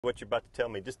What you're about to tell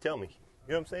me, just tell me.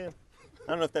 You know what I'm saying?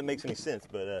 I don't know if that makes any sense,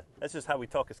 but that's just how we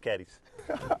talk as caddies.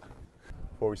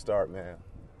 Before we start, man,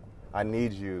 I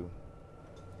need you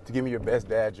to give me your best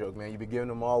dad joke, man. You've been giving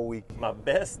them all week. My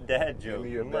best dad joke. Give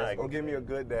me your best, or give me a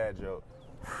good dad joke.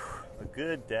 A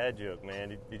good dad joke,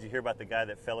 man. Did you hear about the guy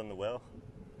that fell in the well?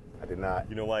 I did not.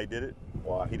 You know why he did it?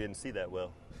 Why? He didn't see that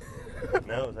well.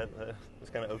 No, that's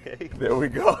kind of okay. There we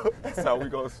go. That's how we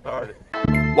gonna start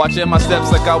it. Watching my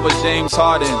steps like I was James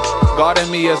Harden. Guarding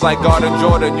me is like guarding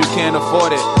Jordan, you can't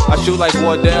afford it. I shoot like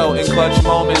Wardell in clutch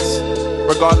moments.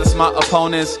 Regardless my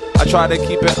opponents, I try to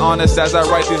keep it honest as I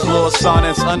write these little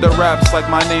sonnets. Under wraps like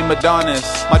my name Adonis.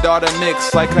 My daughter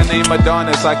mixed like her name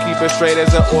Adonis. I keep it straight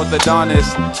as an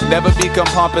orthodontist. Never become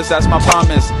pompous, that's my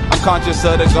promise. I'm conscious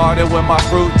of the garden when my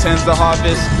fruit tends to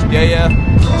harvest. Yeah.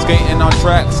 Skating on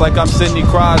tracks like I'm Sidney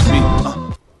Crosby.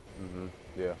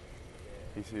 Yeah.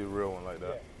 You see a real one like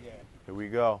that. Yeah. Here we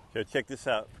go. So check this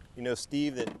out. You know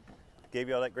Steve that gave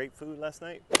you all that great food last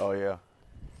night? Oh, yeah.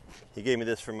 He gave me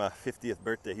this for my 50th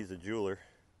birthday. He's a jeweler.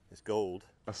 It's gold.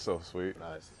 That's so sweet.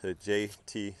 Nice. So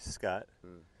J.T. Scott.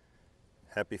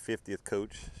 Happy 50th,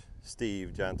 Coach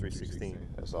Steve, John 3:16.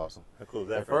 That's awesome. How cool is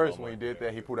that? At first, when he did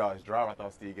that, he pulled out his driver. I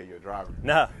thought Steve gave you a driver.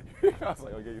 Nah. I was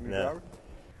like, oh, get you a new driver?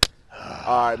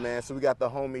 All right, man. So we got the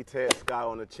homie Ted Scott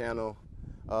on the channel.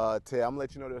 Ted, I'm gonna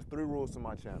let you know there's 3 rules to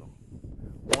my channel.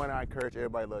 1, I encourage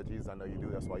everybody to love Jesus. I know you do.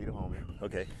 That's why you the homie.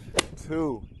 Okay.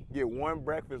 2, get 1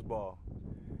 breakfast ball.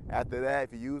 After that,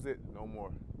 if you use it, no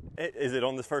more. Is it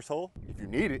on this first hole? If you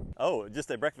need it. Oh, just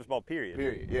a breakfast ball, period.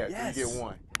 Period. Yeah. Yes. You get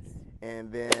 1.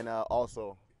 And then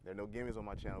also, there are no gimmies on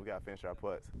my channel. We gotta finish our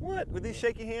putts. What? With these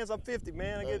shaky hands, I'm 50,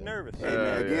 man. I get nervous. Hey,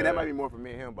 man, again, that might be more for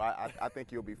me and him, but I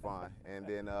think you'll be fine. And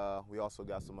then we also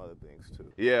got some other things, too.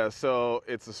 Yeah, so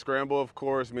it's a scramble, of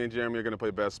course. Me and Geremy are going to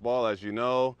play best ball, as you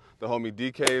know. The homie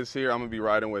DK is here. I'm going to be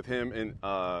riding with him in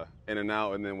and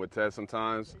out, and then with Ted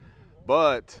sometimes.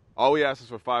 But all we ask is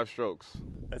for 5 strokes.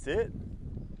 That's it?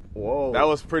 Whoa. That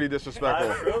was pretty disrespectful.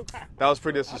 5 strokes? That was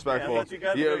pretty disrespectful. I thought you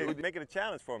guys were making a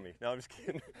challenge for me. No, I'm just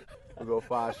kidding. We'll go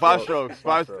 5 strokes. 5 strokes.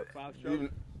 5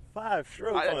 strokes. 5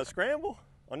 strokes on a scramble?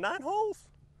 On 9 holes?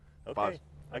 Okay, 5.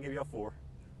 I'll give y'all 4.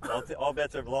 All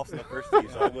bets are lost in the first tee,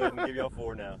 so I'll go ahead and give y'all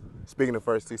 4 now. Speaking of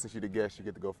first tee, since you're the guest, you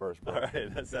get to go first, bro. All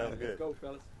right, that sounds good. Let's go,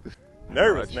 fellas.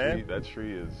 Nervous, man. That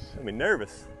tree is... I mean,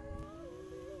 nervous.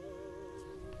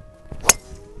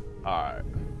 All right.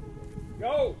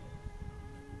 Go!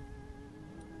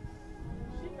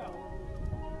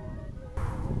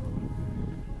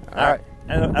 All right.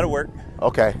 That'll work.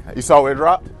 Okay. You saw where it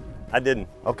dropped? I didn't.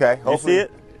 Okay. Did you see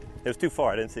it? It was too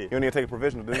far. I didn't see it. You don't need to take a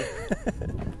provisional, do you?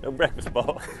 No breakfast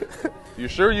ball. You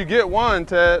sure you get 1,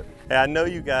 Ted? Hey, I know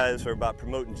you guys are about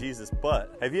promoting Jesus,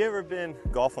 but have you ever been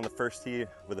golf on the first tee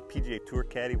with a PGA Tour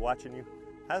caddy watching you?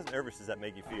 How nervous does that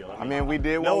make you feel? I mean, we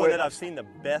did one knowing with... that I've seen the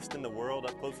best in the world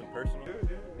up close and personal.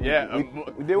 Yeah,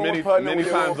 we did one putt, many we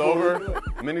did times one over.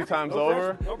 Many times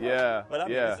over. Yeah, But I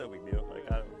mean, yeah. it's no big deal. Like,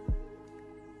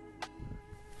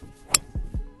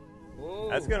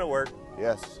 that's gonna work.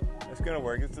 Yes. That's gonna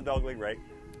work. It's the dog leg right.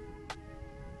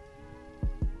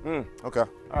 Okay. All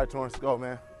right, Torrence, go,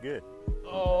 man. Good.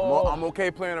 I'm okay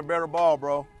playing a better ball,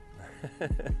 bro.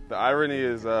 The irony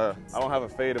is I don't have a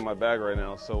fade in my bag right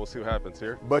now, so we'll see what happens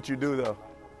here. But you do, though.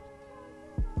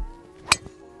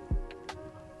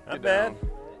 Not bad.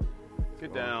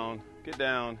 Get down. Get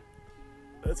down.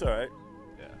 That's all right.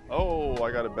 Yeah. Oh,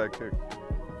 I got a bad kick.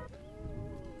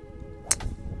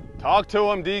 Talk to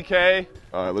him, DK.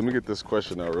 All right, let me get this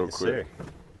question out real quick. Sir.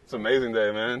 It's an amazing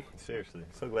day, man. Seriously.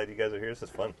 So glad you guys are here. This is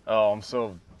fun. Oh, I'm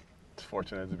so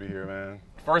fortunate to be here, man.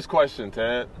 First question,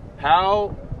 Ted.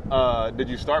 How did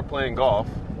you start playing golf,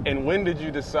 and when did you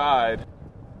decide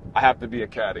I have to be a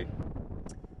caddy?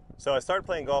 So I started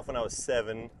playing golf when I was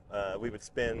 7. We would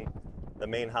spend the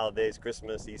main holidays,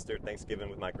 Christmas, Easter,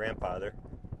 Thanksgiving, with my grandfather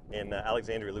in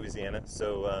Alexandria, Louisiana.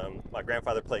 So my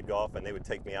grandfather played golf, and they would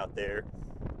take me out there.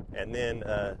 And then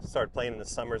started playing in the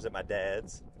summers at my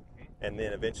dad's. And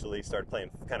then eventually started playing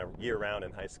kind of year-round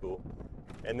in high school.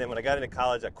 And then when I got into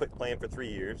college, I quit playing for 3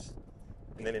 years.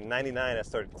 And then in '99, I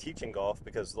started teaching golf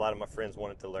because a lot of my friends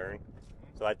wanted to learn.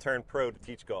 So I turned pro to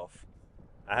teach golf.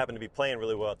 I happened to be playing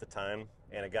really well at the time,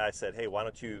 and a guy said, hey, why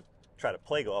don't you try to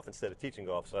play golf instead of teaching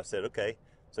golf? So I said, okay.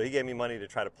 So he gave me money to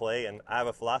try to play, and I have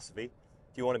a philosophy.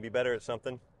 If you want to be better at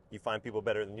something, you find people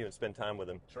better than you and spend time with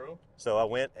them. True. So I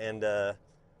went and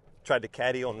tried to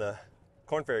caddy on the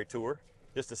Korn Ferry Tour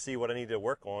just to see what I needed to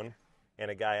work on. And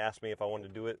a guy asked me if I wanted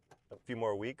to do it a few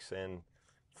more weeks, and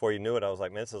before you knew it, I was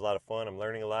like, man, this is a lot of fun. I'm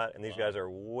learning a lot, and these guys are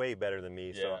way better than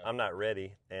me, so I'm not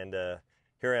ready. And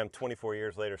here I am 24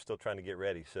 years later still trying to get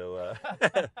ready. So,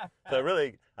 so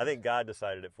really, I think God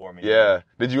decided it for me. Yeah.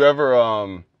 Did you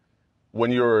ever,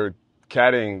 when you were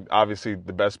caddying, obviously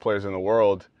the best players in the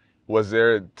world, was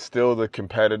there still the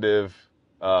competitive,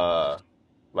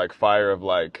 like fire of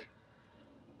like,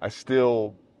 I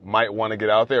still might want to get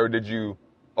out there, or did you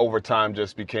over time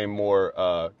just became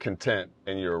more content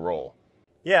in your role?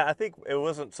 Yeah, I think it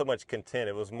wasn't so much content.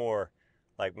 It was more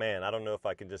like, man, I don't know if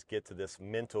I can just get to this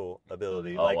mental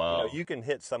ability. Oh, like, wow. you know, you can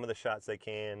hit some of the shots they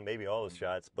can, maybe all the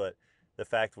shots, but the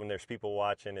fact when there's people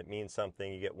watching, it means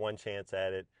something. You get one chance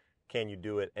at it. Can you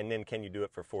do it? And then can you do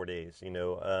it for 4 days? You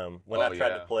know, when I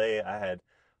tried to play, I had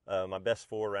my best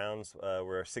 4 rounds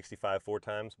were 65 4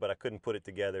 times, but I couldn't put it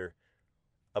together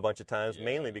a bunch of times,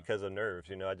 mainly because of nerves.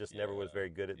 You know, I just never was very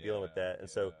good at dealing with that. And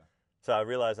so I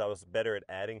realized I was better at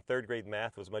adding. 3rd grade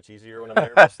math was much easier when I'm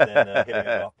nervous than hitting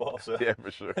a golf ball. So Yeah, for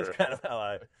sure. that's kind of how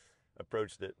I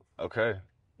approached it. Okay.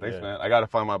 Thanks, man. I got to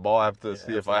find my ball. I have to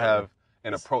see if I have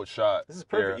an approach shot. This is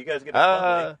perfect. here. You guys get a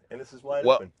fun lane, and this is wide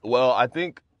open. Well, I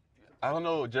think, I don't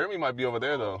know. Geremy might be over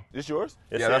there, though. This yours?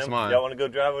 Yes, Yeah, that's Sam. mine. Y'all want to go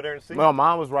drive over there and see? No,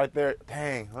 mine was right there.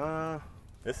 Dang.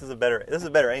 This is a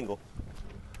better angle.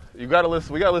 You got to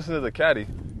listen. We got to listen to the caddy.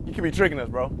 You could be tricking us,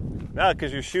 bro. No,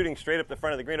 because you're shooting straight up the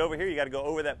front of the green. Over here, you got to go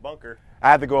over that bunker I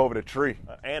had to go over the tree.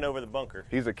 and over the bunker.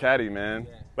 He's a caddy, man.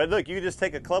 But look, you can just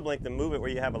take a club length and move it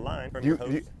where you have a line from your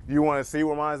host. You want to see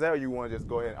where mine's at, or you want to just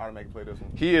go ahead and automatically play this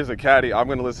one? He is a caddy. I'm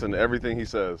going to listen to everything he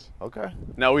says. Okay.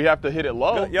 Now, we have to hit it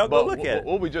low. Y'all go look at it.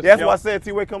 We'll be just, Yeah, that's why I said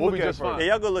T-Way come We'll look be at it just first. fine. Yeah,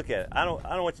 y'all go look at it. I don't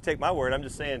want you to take my word. I'm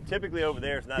just saying, typically over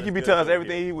there, it's not. He as can be good telling as us over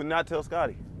everything here. he would not tell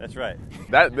Scottie. That's right.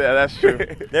 That's true.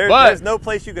 There's no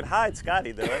place you could hide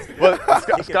Scottie, though.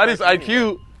 But Scottie's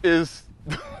IQ is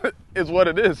what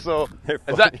it is. So They're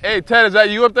funny. hey Ted, is that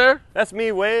you up there? That's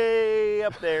me way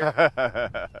up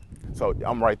there. So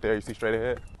I'm right there. You see straight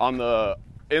ahead? On the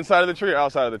inside of the tree or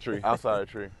outside of the tree? Outside of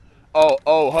the tree.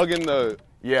 Oh, hugging the.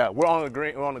 Yeah, we're on the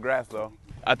green. We're on the grass though.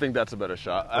 I think that's a better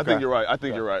shot. I Okay. think you're right. I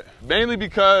think you're right. Mainly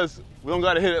because we don't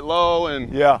got to hit it low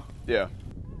and Yeah. yeah.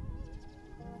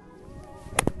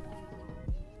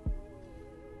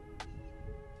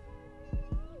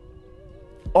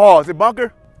 Oh, is it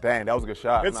bunker? Dang, that was a good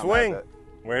shot. Good I'm not mad swing. at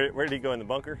Where did he go in the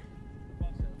bunker?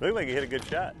 Looked like he hit a good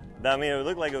shot. I mean, it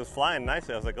looked like it was flying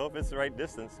nicely. I was like, oh, if it's the right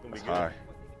distance, it's going to be good. All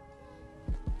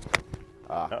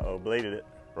right. Uh-oh, bladed it.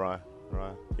 that. Run.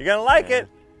 You're going to like it.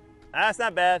 That's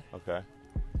not bad. Okay.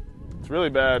 It's really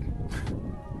bad.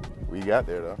 We got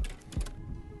there though.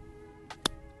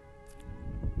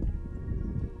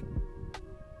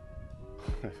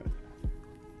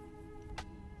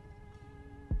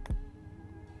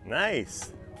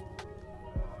 Nice.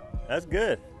 That's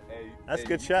good. That's a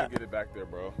good shot. Get it back there,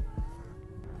 bro.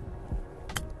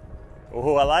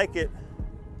 Oh, I like it.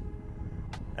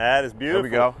 That is beautiful. There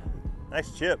we go.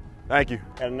 Nice chip. Thank you.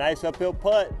 Got a nice uphill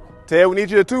putt. Ted, we need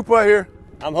you to 2-putt here.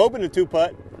 I'm hoping to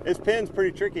 2-putt. This pin's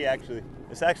pretty tricky, actually.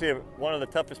 It's actually one of the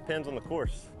toughest pins on the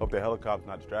course. Hope the helicopter's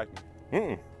not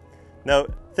distracting. No,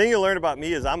 thing you'll learn about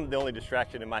me is I'm the only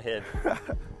distraction in my head.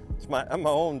 I'm my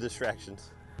own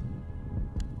distractions.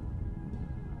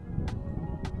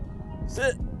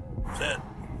 Sit.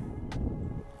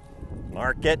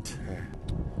 Mark it.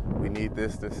 We need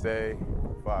this to stay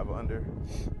 5 under.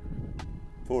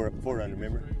 Four under,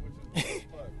 remember?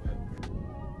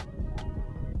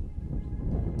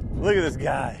 Look at this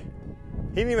guy.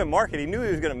 He didn't even mark it. He knew he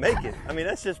was going to make it. I mean,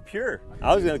 that's just pure.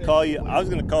 I was going to call a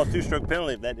 2-stroke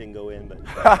penalty if that didn't go in,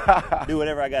 but do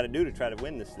whatever I got to do to try to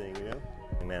win this thing, you know?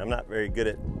 Man, I'm not very good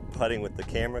at putting with the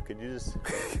camera. Could you just,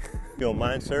 if you don't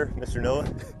mind, sir, Mr. Noah?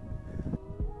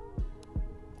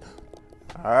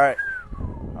 All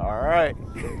right.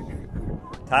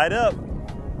 Tied up.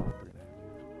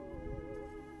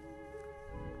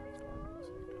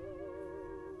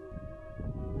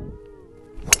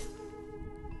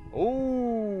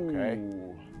 Ooh. Okay.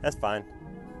 That's fine.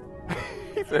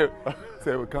 He said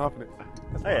with confidence.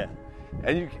 Oh, yeah.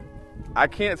 And I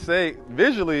can't say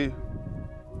visually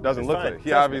doesn't It's look fine. like it. He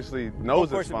Trust me. obviously knows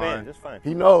Full course it's advantage, fine. it's fine.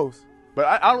 He knows. But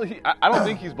I don't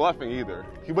think he's bluffing either.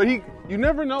 You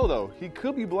never know though. He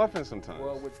could be bluffing sometimes.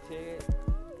 Well, with Ted,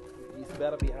 he's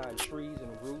better behind trees and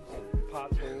roots and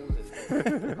potholes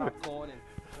and popcorn and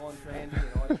corn candy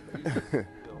and all that.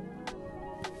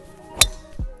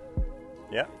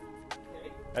 Yeah.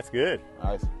 That's good.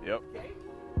 Nice. Yep.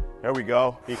 There we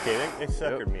go. DK, they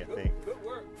suckered me, I think.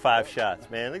 5 shots,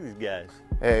 man. Look at these guys.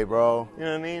 Hey, bro. You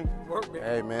know what I mean?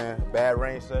 Hey, man. Bad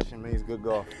range session means good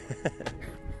golf.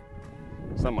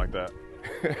 Something like that.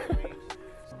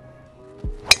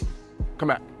 Come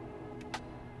back.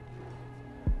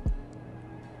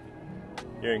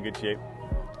 You're in good shape.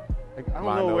 Like, I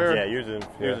don't know where. Yeah, yours is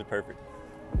perfect.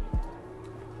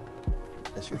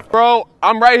 Bro,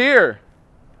 I'm right here.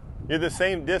 You're the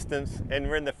same distance, and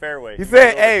we're in the fairway. He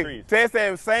said, hey, Ted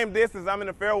said same distance, I'm in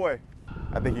the fairway.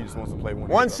 I think he just wants to play one.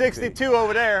 162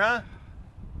 over there, huh?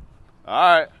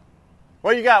 All right.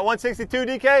 What you got, 162,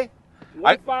 DK?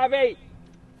 158.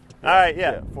 All right,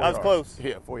 yeah, that was yards. close.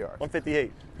 Yeah, 4 yards.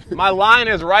 158. My line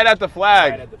is right at the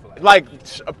flag. Right at the flag. Like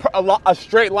a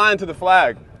straight line to the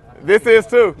flag. This is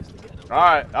too. All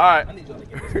right, all right. I need y'all to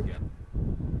get this together.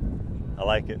 I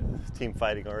like it. It's team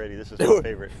fighting already. This is my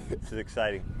favorite. This is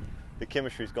exciting. The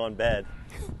chemistry's gone bad.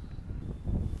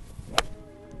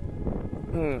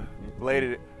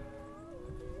 Bladed it.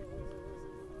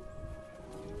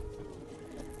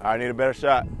 I need a better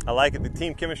shot. I like it. The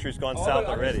team chemistry's gone south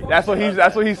already. That's what he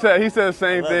said. He said the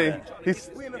same thing.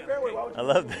 I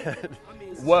love that.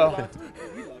 Well,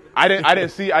 I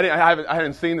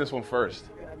hadn't seen this one first.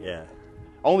 Yeah.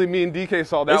 Only me and DK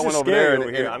saw that This one is over scary there.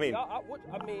 over here. I mean,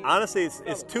 I mean, honestly,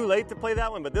 it's too late to play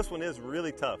that one, but this one is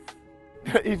really tough.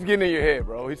 He's getting in your head,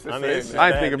 bro. He's just I mean, saying, it's man. I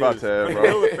ain't bad thinking about news. Ted, From bro. the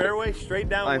middle of the fairway, straight I ain't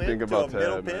downwind thinking to a about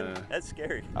middle Ted, pin. man. That's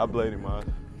scary. I blade him,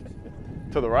 man.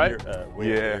 To the right? Way over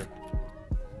Yeah. here.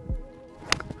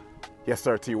 Yes,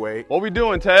 sir, T-Wade. What we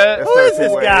doing, Ted? Yes, Who sir, is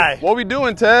this T-Wade. guy? What we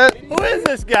doing, Ted? Who is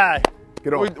this guy?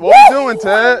 Get on. What we doing,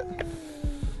 Ted?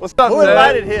 What's up, Who Ted?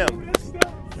 invited him?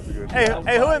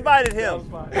 Hey, who invited him?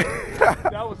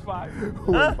 that was fine.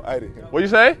 Who invited him? What you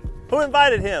say? Who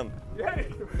invited him?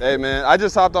 Hey, man, I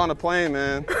just hopped on a plane,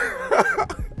 man.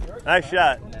 Nice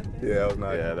shot. Yeah, that was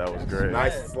nice. Yeah, that was great.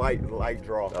 Nice, slight, light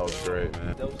draw. That was great,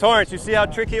 man. Torrence, you see how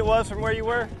tricky it was from where you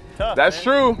were? Tough. That's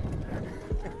man. true.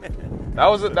 That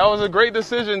was a great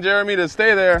decision, Geremy, to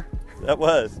stay there. That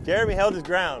was. Geremy held his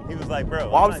ground. He was like, bro.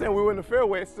 Well, I'm saying we were in the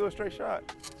fairway. It's still a straight shot.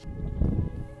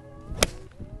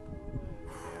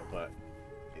 But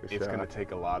Good it's shot. gonna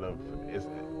take a lot of.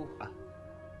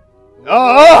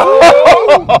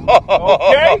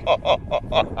 Okay.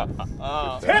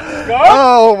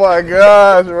 Oh my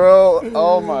gosh, bro!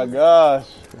 Oh my gosh!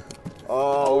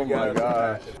 Oh my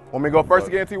gosh! Want me to go first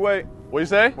again, T-Wade? What you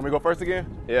say? Want me to go first again?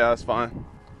 Yeah, that's fine.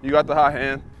 You got the hot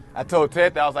hand. I told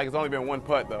Ted that I was like, it's only been one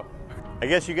putt though. I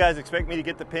guess you guys expect me to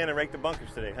get the pin and rake the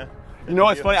bunkers today, huh? You know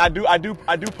what's funny? I do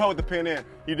putt with the pin in.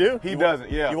 You do? He doesn't.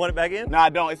 Yeah. You want it back in? No,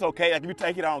 I don't. It's okay. Like if you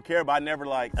take it, I don't care. But I never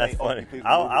like. That's say, funny. Oh, please remove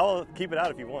it. I'll keep it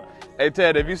out if you want. Hey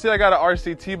Ted, if you see I got an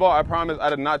RCT ball, I promise I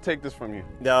did not take this from you.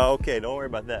 No, okay. Don't worry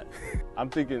about that.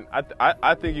 I'm thinking.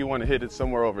 I think you want to hit it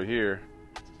somewhere over here.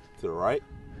 To the right.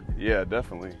 Yeah,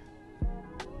 definitely.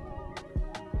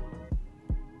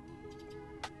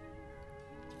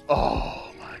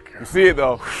 Oh my god. You see it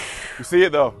though. You see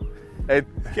it though. Hey,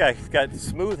 He's got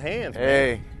smooth hands, man.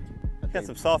 Hey, He's got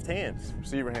some soft hands.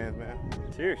 receiver hands, man.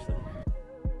 Seriously.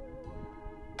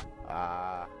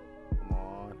 Come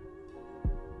on.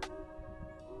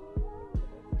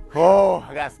 Oh,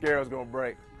 I got scared I was gonna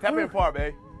break. Tap in par,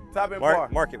 babe. Tap in par.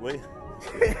 Mark it, will you?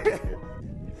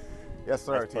 Yes,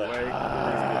 sir, Nice putt. T-Wade.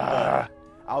 I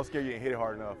was scared you didn't hit it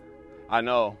hard enough. I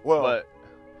know. Well, but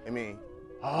I mean,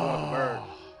 the bird.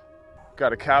 got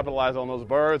to capitalize on those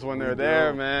birds when they're We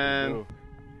there, do. man. We do.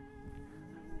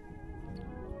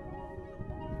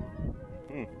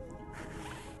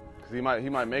 Cause he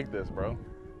might make this, bro.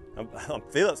 I'm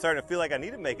starting to feel like I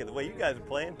need to make it the way you guys are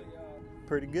playing.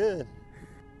 Pretty good.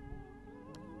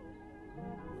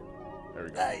 There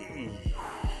we go. Ay.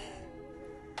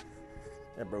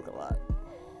 That broke a lot.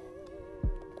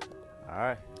 All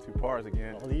right, 2 pars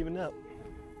again. I'll even up.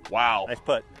 Wow. Nice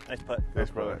putt. Nice putt. Thanks,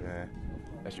 brother. Man,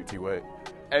 that's your T-Wade.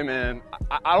 Hey, man,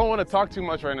 I don't want to talk too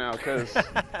much right now because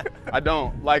I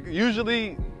don't. Like,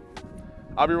 usually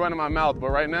I'll be running my mouth, but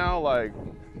right now, like,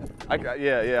 I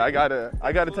gotta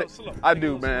take. I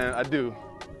do, man. I do.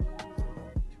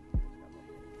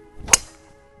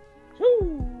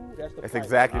 That's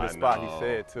exactly the I spot he know.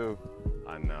 said too.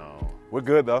 I know. We're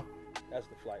good though. That's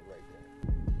the flight right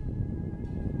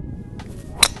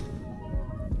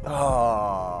there. Oh,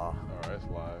 All right, it's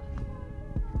live.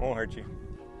 Won't hurt you.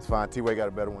 it's fine. T-Wade got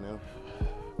a better one in him.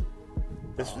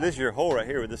 This is your hole right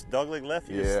here with this dogleg left.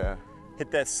 You just Yeah. hit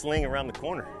that sling around the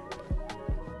corner.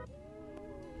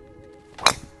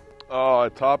 Oh, I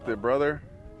topped it, brother.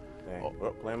 Dang.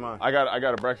 Well, play mine. I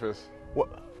got a breakfast. What?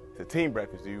 It's a team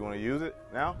breakfast. Do you want to use it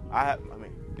now? I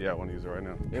mean, Yeah, I want to use it right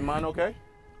now. is mine okay?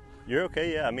 You're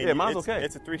okay, yeah. I mean, Yeah, mine's it's, okay.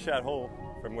 It's a 3-shot hole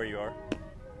from where you are.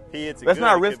 He hits it Let's good,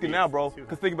 not it could risk it be now, bro. 2.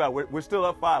 Because think about it. We're still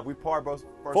up 5. We par both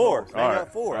first 4. holes. Maybe All not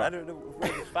right. 4. All I right. don't know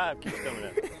where this 5 keeps coming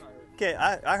up. Okay,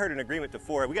 I heard an agreement to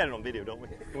 4. We got it on video, don't we?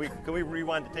 Can we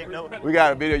rewind the tape? No. We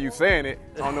got a video you saying it.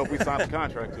 I don't know if we signed the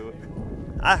contract to it.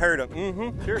 I heard him.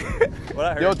 Mm-hmm. Sure. What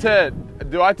I heard. Yo, Ted,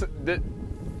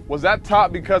 was that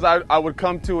top because I would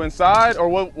come to inside, or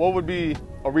what would be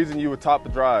a reason you would top the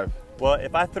drive? Well,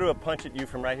 if I threw a punch at you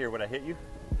from right here, would I hit you?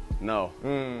 No.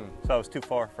 So I was too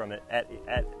far from it at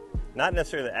not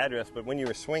necessarily the address, but when you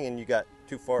were swinging, you got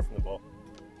too far from the ball.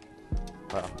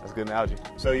 Wow, that's a good analogy.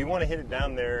 So you want to hit it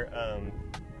down there,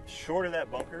 short of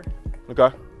that bunker. Okay.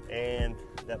 And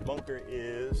that bunker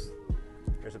is,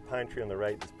 there's a pine tree on the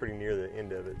right that's pretty near the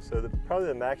end of it. So probably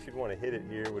the max you'd want to hit it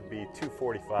here would be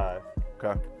 245.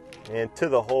 Okay. And to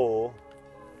the hole,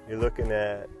 you're looking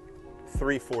at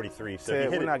 343. So Ted,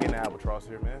 we're not getting an albatross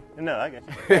here, man. No, I guess.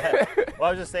 Well,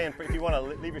 I was just saying, if you want to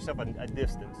leave yourself a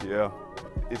distance. Yeah.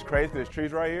 It's crazy because there's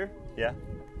trees right here. Yeah.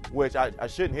 Which I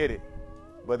shouldn't hit it,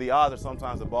 but the odds are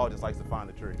sometimes the ball just likes to find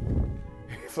the tree.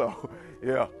 So,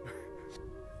 yeah.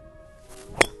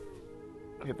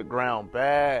 Hit the ground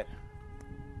bad.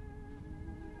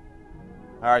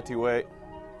 All right, T-Wade.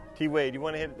 T-Wade, you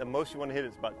want to hit it, the most you want to hit it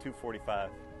is about 245.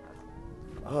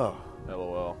 Oh.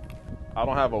 LOL. I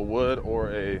don't have a wood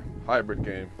or a hybrid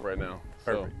game right now.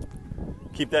 Perfect. So.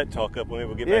 Keep that talk up when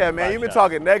we'll get back Yeah, to man, five you've been shots.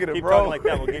 talking negative, Keep bro. talking like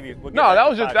that. We'll give you. We'll get No, back that to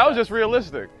was five just shots.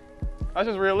 realistic. That's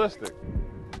just realistic.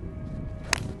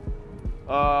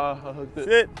 I hooked it.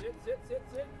 Sit. Sit.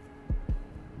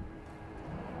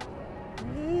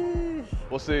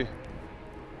 We'll see.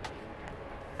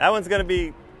 That one's gonna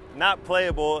be not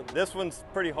playable. This one's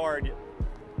pretty hard.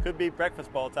 Could be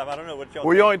breakfast ball time. I don't know what y'all.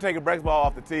 Well, you think. only take a breakfast ball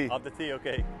off the tee. Off the tee,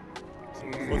 okay.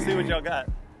 We'll see what y'all got.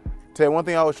 Ted, one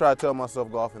thing I always try to tell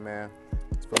myself golfing, man,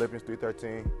 it's Philippians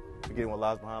 3:13. Forgetting what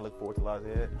lies behind, look forward to lies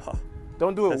ahead.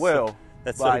 Don't do it That's well, so,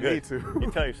 that's but so I good. need to.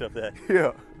 You tell yourself that.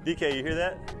 Yeah. DK, you hear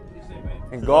that?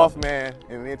 In golf, man,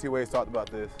 and the NT Ways talked about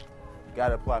this, you got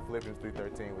to apply Philippians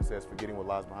 3:13, which says forgetting what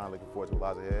lies behind, looking forward to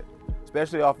what lies ahead.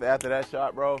 Especially after that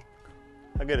shot, bro.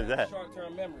 How good is that?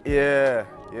 Short-term memory. Yeah.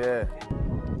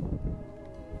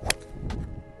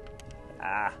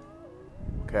 Ah,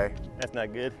 Okay. that's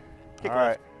not good. Kick All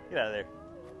left. right. Get out of there.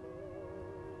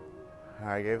 All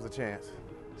right, gave us a chance.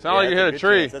 Sound like you that's hit a good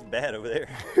tree. chance. That's bad over there.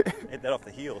 Hit that off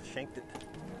the heel, shanked it.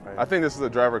 I think this is a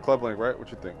driver club link, right? What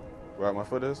you think? Where my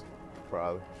foot is?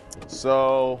 Probably.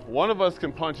 So one of us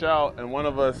can punch out and one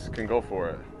of us can go for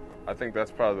it. I think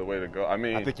that's probably the way to go. I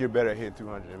mean, I think you're better at hitting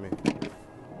 200 than me.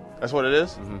 that's what it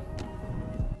is? Mm-hmm.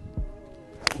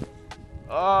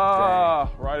 Ah,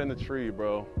 right in the tree,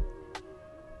 bro.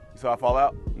 You saw I fall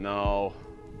out? No.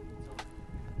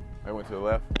 I went to the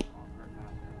left.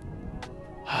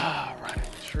 Ah, right in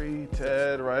the tree,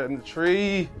 Ted. Right in the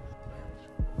tree.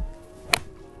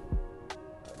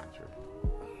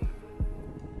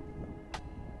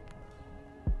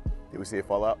 Did we see it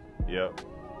fall out? Yep.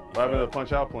 What happened to the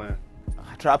punch out plan?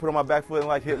 I tried to put on my back foot and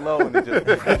like hit low and it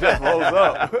just rolls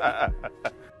up.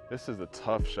 This is a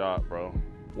tough shot, bro.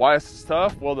 Why it's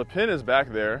tough? Well, the pin is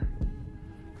back there.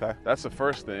 Okay. That's the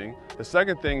first thing. The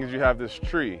second thing is you have this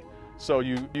tree. So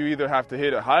you either have to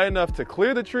hit it high enough to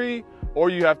clear the tree, or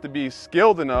you have to be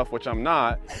skilled enough, which I'm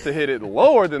not, to hit it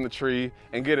lower than the tree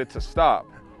and get it to stop.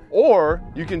 Or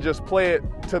you can just play it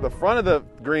to the front of the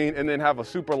green and then have a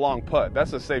super long putt.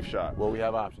 That's a safe shot. Well, we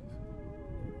have options.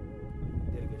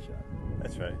 Did a good shot.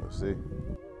 That's right. Let's see.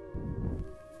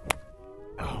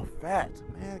 Oh, fat,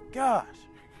 man, gosh.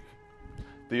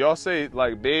 Do y'all say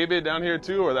like baby down here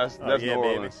too, or that's yeah, New baby.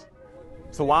 Orleans?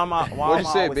 So why am I? Why What'd am you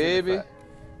I say, always hitting baby?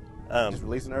 fat? Just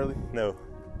releasing early. No.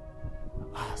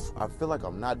 I feel like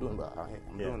I'm not doing, but I'm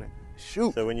Yeah. doing it.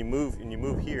 Shoot. So when you move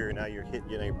here, now you're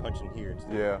you're punching here.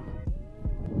 Instead. Yeah.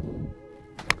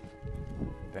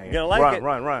 Dang You're gonna like run, it.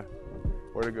 Run.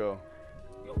 Where'd it go?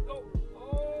 Go.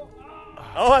 Oh,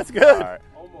 Oh, that's good. All right.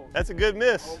 almost. That's a good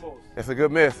miss. Almost. It's a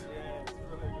good miss. Yeah,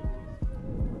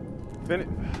 it's really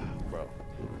good. Bro.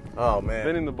 Oh man.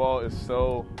 Spinning the ball is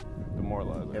so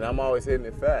demoralizing. And I'm always hitting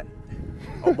it fat.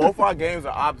 Oh, both our games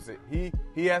are opposite. He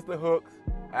has the hooks,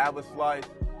 I have a slice.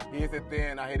 He hits it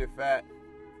thin, I hit it fat.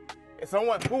 And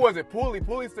someone, who was it?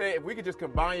 Pooley said if we could just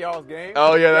combine y'all's games.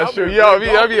 Oh yeah, that's true. Yo,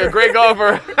 that'd be a great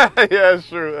golfer. Yeah, that's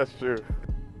true. That's true.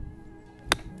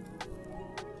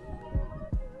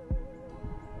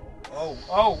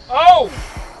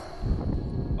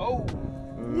 Oh.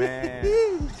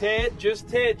 Man. Ted, just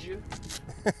Ted you.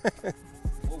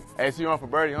 Hey, so you on for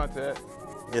birdie, huh, Ted?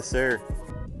 Yes, sir.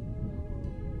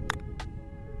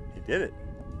 He did it.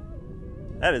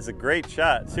 That is a great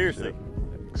shot. Seriously.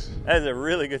 Thanks. That is a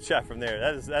really good shot from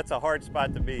there. That's a hard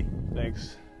spot to be.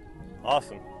 Thanks.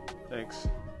 Awesome. Thanks.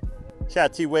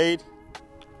 Shot T-Wade.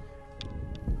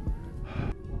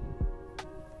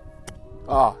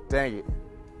 Oh, dang it.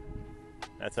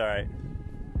 That's all right.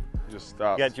 just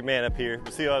stopped. You got your man up here.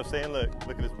 But see what I was saying? Look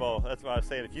at this ball. That's what I was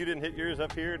saying. If you didn't hit yours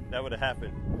up here, that would have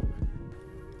happened.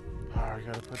 All right,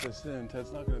 gotta put this in.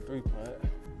 Ted's not gonna three-putt.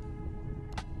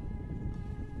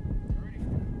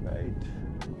 Right.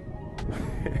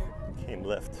 Came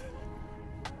left.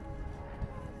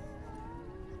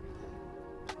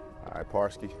 All right,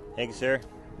 Parsky. Thank you, sir.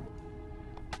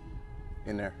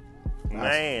 In there.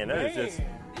 Man, that is just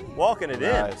walking it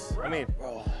Nice. in. I mean,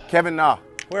 Kevin Na.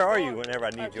 where are you whenever I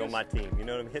need you on my team? You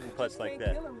know what I'm hitting putts like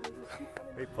that.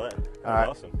 Great putt. That All right.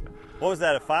 was awesome. What was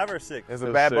that, a 5 or a 6? It's a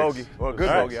was bad 6. bogey. Well, a good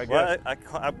All right. bogey, I guess.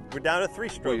 Well, we're down to 3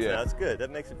 strokes Yeah. now. That's good. That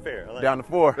makes it fair. I like Down to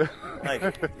 4.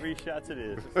 like 3 shots it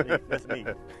is. That's neat. That's neat.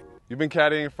 You've been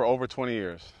caddying for over 20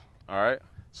 years, all right?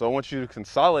 So I want you to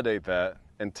consolidate that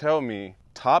and tell me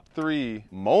top 3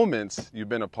 moments you've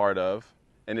been a part of,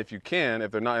 and if you can,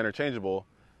 if they're not interchangeable,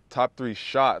 top 3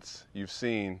 shots you've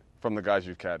seen from the guys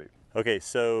you've caddied. Okay,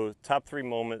 so top 3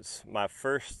 moments. My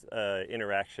first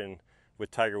interaction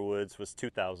with Tiger Woods was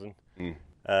 2000.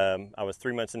 I was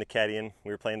 3 months into caddying.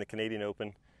 We were playing the Canadian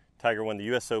Open. Tiger won the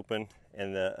U.S. Open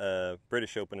and the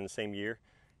British Open in the same year,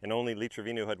 and only Lee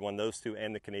Trevino had won those 2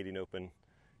 and the Canadian Open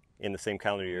in the same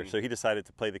calendar year. So he decided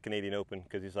to play the Canadian Open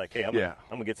because he's like, hey, I'm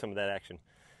gonna get some of that action.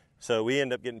 So we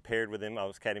ended up getting paired with him. I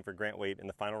was caddying for Grant Waite in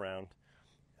the final round,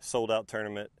 sold out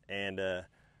tournament, and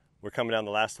we're coming down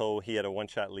the last hole. He had a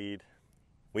 1-shot lead.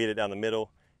 We hit it down the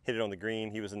middle, hit it on the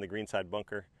green. He was in the greenside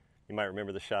bunker. You might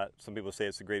remember the shot. Some people say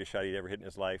it's the greatest shot he'd ever hit in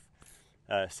his life.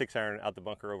 6-iron out the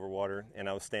bunker over water, and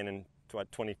I was standing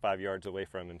 25 yards away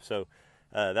from him. So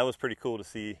that was pretty cool to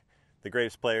see the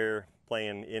greatest player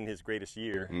playing in his greatest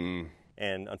year.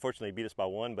 And unfortunately he beat us by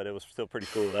 1, but it was still pretty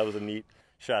cool. That was a neat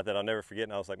shot that I'll never forget.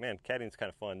 And I was like, man, caddying's kind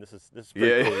of fun. This is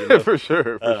pretty cool. You know? for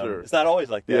sure. It's not always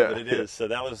like that, Yeah. but it is. So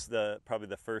that was probably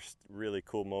the first really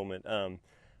cool moment.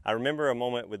 I remember a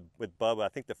moment with Bubba. I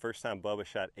think the first time Bubba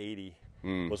shot 80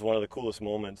 was one of the coolest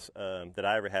moments that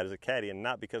I ever had as a caddy, and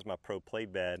not because my pro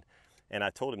played bad. And I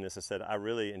told him this. I said, I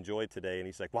really enjoyed today. And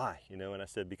he's like, why? You know, and I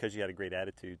said, because you had a great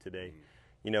attitude today.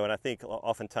 You know, and I think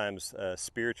oftentimes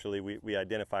spiritually we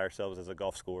identify ourselves as a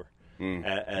golf scorer.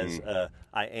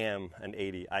 I am an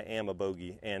 80, I am a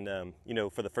bogey. And, you know,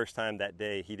 for the first time that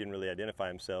day, he didn't really identify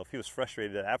himself. He was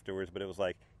frustrated afterwards, but it was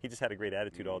like he just had a great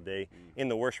attitude all day in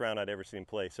the worst round I'd ever seen him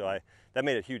play. So that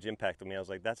made a huge impact on me. I was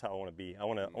like, that's how I want to be. I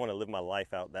want to live my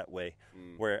life out that way,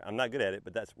 where I'm not good at it,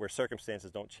 but that's where circumstances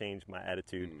don't change my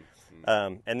attitude.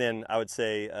 And then I would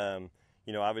say,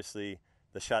 you know, obviously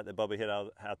the shot that Bubba hit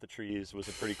out the trees was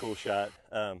a pretty cool shot.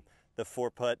 The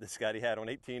 4-putt that Scottie had on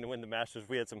 18 to win the Masters,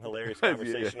 we had some hilarious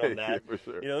conversation on that. For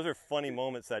sure. You know, those are funny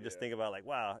moments that I just think about, like,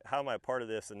 wow, how am I a part of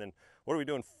this? And then what are we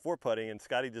doing 4-putting? And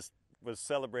Scottie just was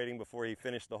celebrating before he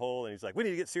finished the hole, and he's like, we need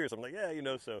to get serious. I'm like, yeah, you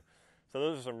know, so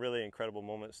those are some really incredible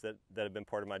moments that have been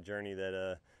part of my journey that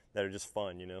are just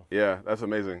fun, you know. Yeah, that's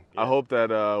amazing. Yeah. I hope that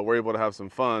we're able to have some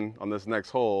fun on this next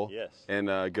hole. Yes. And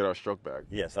get our stroke back.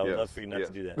 Yes, I would love for you not Yes.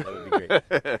 to do that. That would be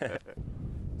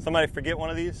great. Somebody forget one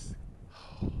of these?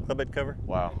 Club head cover?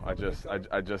 Wow, I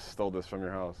just stole this from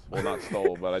your house. Well, not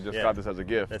stole, but I just got this as a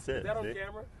gift. That's it. Is that on see?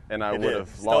 camera? And I It would is.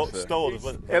 have lost it. Stole is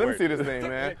what Hey, let me word. see this thing,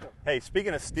 man. Hey,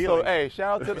 speaking of stealing, So, hey,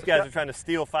 shout out to these guys are trying to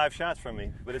steal 5 shots from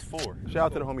me, but it's 4. shout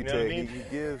out to the homie You know what I Ted. mean? He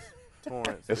gives Torrence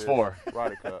It's this 4.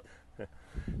 Ryder Cup.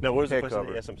 No, what was the Head question?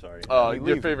 cover. Yes, I'm sorry. Oh, He your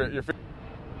leaves favorite.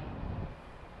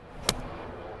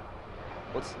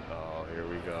 What's? Oh, here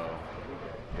we go.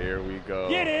 Here we go.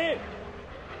 Get it!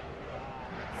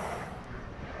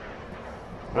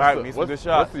 All right, me some good shots.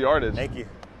 What's the yardage? Thank you.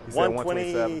 He said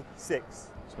 127. 126.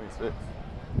 26.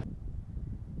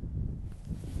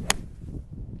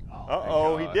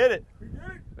 Uh-oh, he God. did it.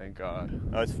 Thank God.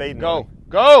 Oh, it's fading. Go, on me.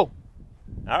 go. All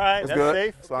right, That's that's good.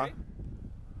 safe. That's fine.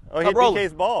 Oh, he Stop hit rolling.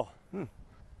 BK's ball.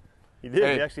 He did.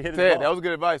 Hey, He actually hit his Ted, ball. that was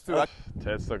good advice, too.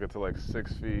 Ted stuck it to like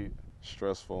 6 feet.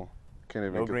 Stressful. Can't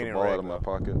even No get green the and ball red, out of my though.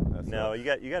 pocket. No, you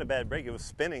got a bad break. It was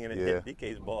spinning and it Yeah. hit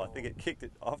DK's ball. I think it kicked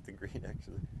it off the green,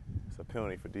 actually. It's a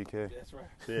penalty for DK. That's right.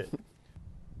 That's it.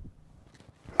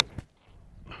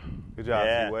 Good job,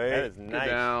 Yeah, T-Wade. that is Get nice.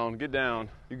 down, get down.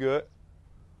 You good?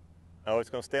 Oh, it's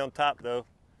going to stay on top, though.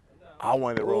 I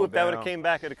wanted to Ooh, roll if that would down. have came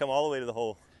back, it would have come all the way to the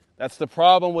hole. That's the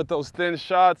problem with those thin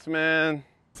shots, man.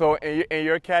 So, in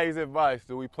your caddy's advice,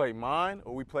 do we play mine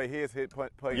or we play his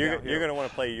play You're downhill? going to want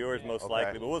to play yours most Okay.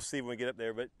 likely, but we'll see when we get up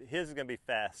there. But his is going to be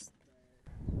fast.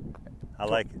 I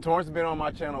like it. Torrence has been on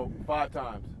my channel 5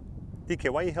 times. DK,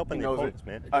 why are you helping He the knows opponents, it.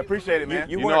 man? I appreciate it, man.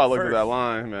 You You know weren't I looked at first. that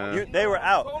line, man. They were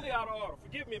out. Totally out of order.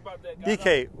 Forgive me about that, guys.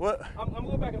 DK, what? I'm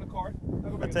going back in the car.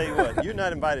 I'll tell you what, you're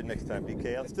not invited next time,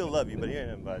 DK. I'll still love you, but you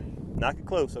ain't invited. Knock it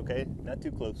close, okay? Not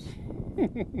too close.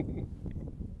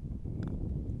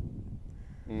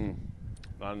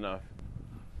 Not enough.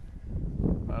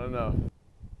 Not enough.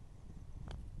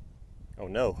 Oh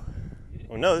no.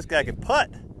 Oh no, this guy can putt.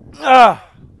 Ah!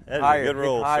 That is Higher, a good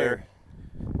roll, higher.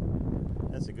 sir.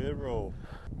 That's a good roll.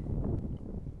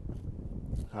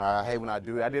 I hate when I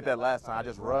do it. I did that last time. I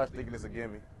just rushed thinking it's a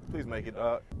gimme. Please make it,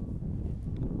 dog.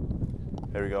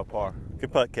 There we go, par.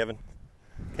 Good putt, Kevin.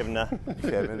 Kevin, nah.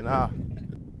 Kevin, nah.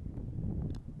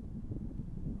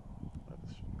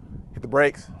 Hit the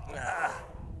brakes.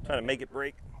 Trying to make it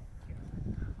break.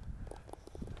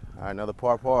 All right, another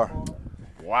par.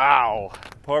 Wow.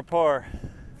 Par.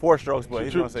 4 strokes, but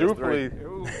he's gonna say it's 3.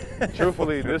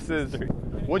 Truthfully, this is.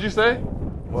 What'd you say?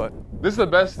 What? This is the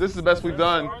best. This is the best we've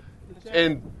done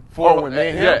in 4. with me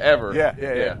and him? Yeah, ever.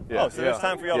 Yeah. Oh, so it's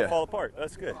time for y'all Yeah. to fall apart.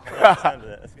 That's good.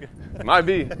 That's good. Might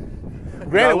be.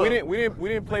 Granted, we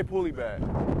didn't play poorly bad.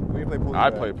 We didn't play poorly I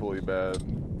bad. played poorly bad.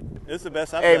 This is the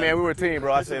best I've Hey done. man, we were a team,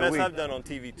 bro. I This is the said best we. I've done on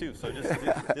TV too. So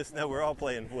just know we're all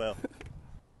playing well.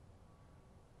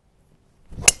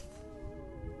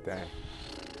 Dang.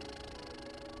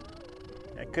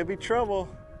 That could be trouble.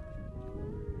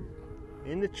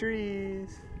 In the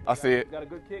trees. I see it. Got a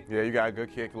good kick? Yeah, you got a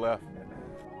good kick left.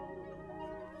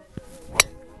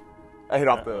 I hit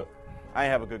off the. I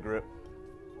ain't have a good grip.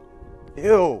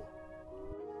 Ew.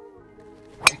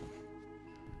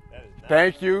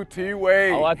 Thank you, T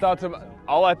Wade. All I thought today,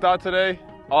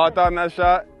 all I thought in that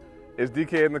shot is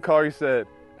DK in the car. He said,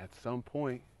 at some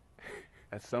point,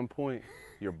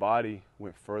 your body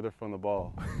went further from the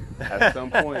ball. At some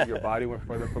point, your body went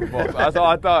further from the ball. So that's all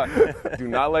I thought. Do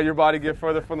not let your body get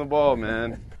further from the ball,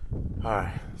 man. All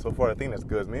right. So far, I think that's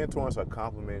good. Me and Torrence are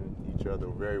complimenting each other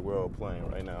very well playing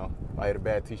right now. I had a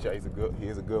bad tee shot. He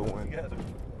is a good one. You guys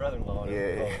are brother-in-law.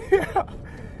 Yeah.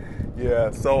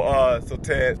 Yeah. So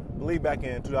Ted, I believe back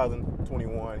in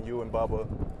 2021, you and Bubba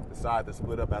decided to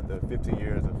split up after 15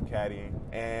 years of caddying,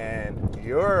 and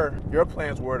your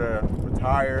plans were to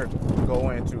retire,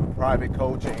 go into private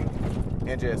coaching,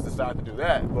 and just decide to do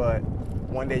that. But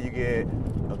one day you get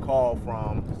a call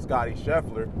from Scottie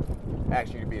Scheffler,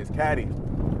 asking you to be his caddy.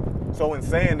 So in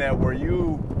saying that, were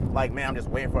you like, man, I'm just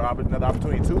waiting for another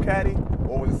opportunity to caddy,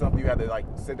 or was it something you had to like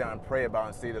sit down and pray about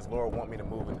and see, does Lord want me to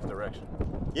move in this direction?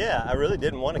 Yeah, I really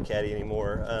didn't want to caddy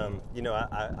anymore.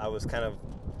 I was kind of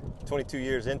 22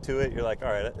 years into it. You're like,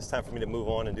 all right, it's time for me to move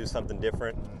on and do something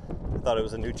different. I thought it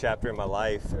was a new chapter in my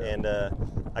life, and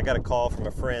I got a call from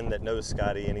a friend that knows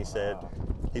Scottie, and he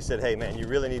said, hey man, you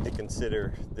really need to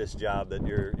consider this job that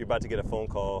you're about to get a phone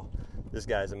call. This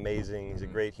guy's amazing. He's a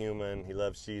great human. He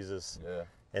loves Jesus. Yeah.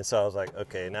 And so I was like,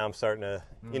 okay, now I'm starting to,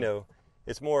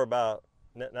 it's more about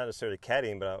not necessarily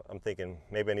caddying, but I'm thinking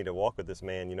maybe I need to walk with this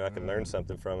man. I can learn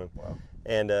something from him. Wow.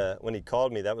 And when he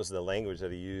called me, that was the language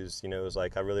that he used. It was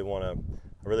like, I really want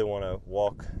to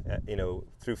walk,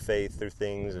 through faith, through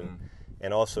things,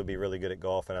 and also be really good at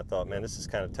golf. And I thought, man, this is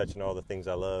kind of touching all the things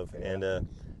I love. Yeah. And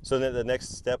so then the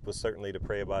next step was certainly to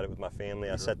pray about it with my family.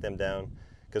 I sat them down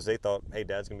because they thought, hey,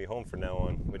 Dad's gonna be home from now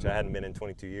on, which I hadn't been in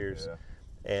 22 years. Yeah.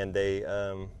 And they,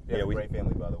 great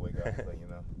family, by the way, guys.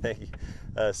 Thank you.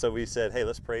 So we said, hey,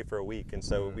 let's pray for a week. And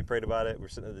so we prayed about it. We're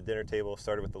sitting at the dinner table,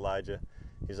 started with Elijah.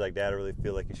 He's like, Dad, I really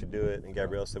feel like you should do it. And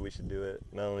Gabrielle said we should do it.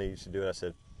 Melanie, you should do it. I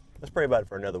said, let's pray about it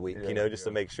for another week, just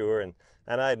to make sure. And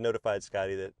I had notified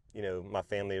Scottie that, my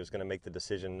family was going to make the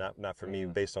decision, not for me,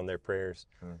 based on their prayers.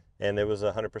 And it was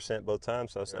 100% both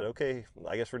times. So I said, okay,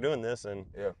 I guess we're doing this. And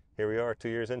here we are 2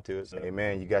 years into it. So. Hey,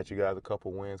 man, you guys a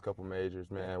couple wins, couple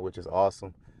majors, man, which is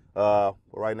awesome. But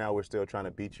right now, we're still trying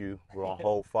to beat you. We're on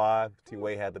hole 5.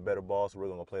 T-Way had the better ball, so we're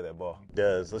going to play that ball.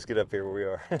 Does. Let's get up here where we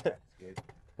are.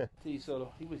 See,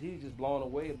 so he was just blown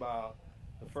away about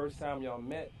the first time y'all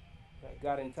met,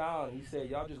 got in town. He said,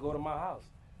 y'all just go to my house.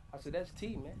 I said, that's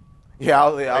T, man. Yeah,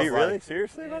 Are you really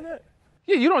seriously about that?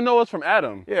 Yeah, you don't know us from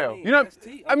Adam. Yeah.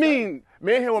 Me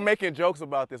and him were making jokes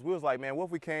about this. We was like, man, what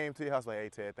if we came to your house like, hey,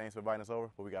 Ted, thanks for inviting us over,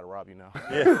 but we got to rob you now.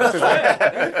 Yeah.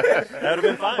 That would have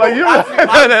been fine. Like,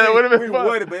 that would have been fun.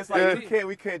 We would, but it's like,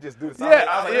 we can't just do this.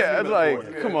 It's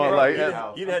like, come on, like.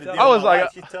 You'd have to deal I was with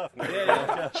like, she's tough,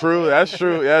 man. True, that's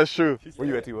true. Yeah, that's true. Where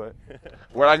you at, T-Way?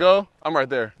 Where'd I go? I'm right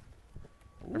there.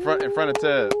 In front of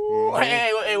Ted.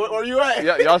 Hey, where you at?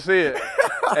 Yeah, y'all see it.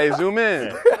 Hey, zoom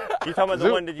in. You talking about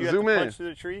the one that you have to punch in. through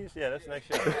the trees? Yeah, that's next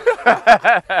shot.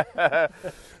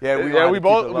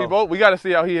 we got to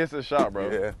see how he hits the shot, bro.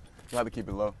 Yeah, you have to keep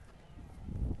it low.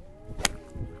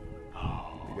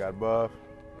 You got above.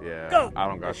 Yeah, Go. I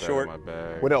don't got that short. in my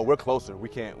bag. Well, no, we're closer.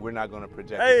 We're not going to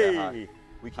project hey. it that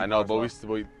high. I know, but we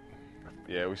still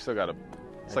got to.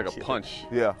 It's like a punch.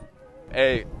 Yeah.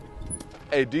 Hey,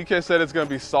 DK said it's gonna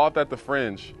be soft at the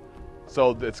fringe,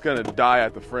 so it's gonna die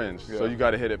at the fringe. Yeah. So you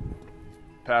got to hit it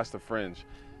past the fringe.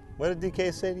 What did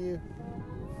DK say to you?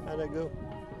 How'd that go?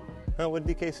 Huh? What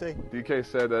did DK say? DK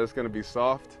said that it's going to be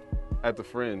soft at the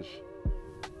fringe.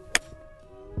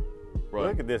 Run.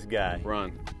 Look at this guy.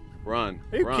 Run. Run.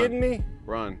 Are you Run. kidding me?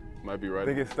 Run. Might be right. I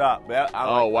think it stopped.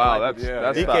 Oh, wow. That's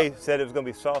DK said it was going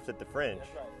to be soft at the fringe.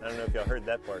 I don't know if y'all heard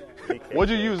that part. DK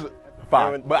What'd you use?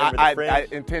 Fine. But remember the I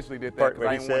fringe intentionally did that part because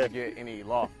I where he didn't want to said- get any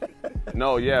loft.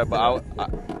 No, yeah, but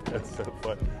That's so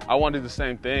funny. I wanted the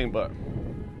same thing, but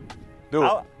Dude,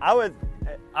 I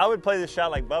would play this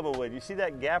shot like Bubba would. You see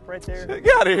that gap right there?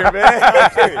 get out of here, man.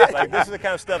 I'm serious. Like, this is the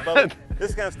kind of stuff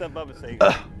Bubba say.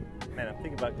 Man, I'm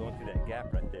thinking about going through that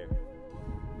gap right there.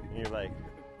 And you're like,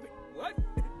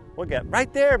 what gap?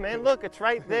 Right there, man. Look, it's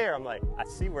right there. I'm like, I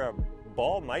see where a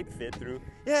ball might fit through.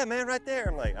 Yeah, man, right there.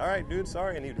 I'm like, all right, dude,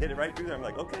 sorry. And he'd hit it right through there. I'm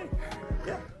like, okay,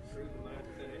 yeah.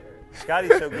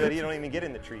 Scottie's so good, he don't even get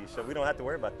in the trees, so we don't have to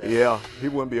worry about that. Yeah, he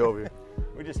wouldn't be over here.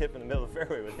 We just hit from the middle of the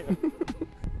fairway with him.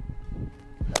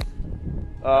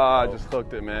 I just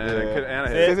hooked it, man. Yeah. And I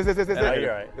hit it. Sit. No,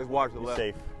 you're all right. Just watch the You're left.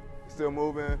 safe. Still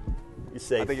moving. You're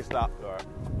safe. I think it stopped. All right.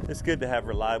 It's good to have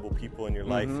reliable people in your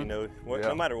life, you know. Yeah.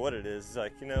 No matter what it is, it's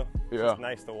like, you know, it's Yeah. just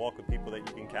nice to walk with people that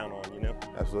you can count on, you know.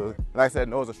 Absolutely. Like I said,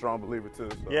 Noah's a strong believer too.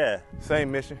 So. Yeah.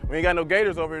 Same mission. We ain't got no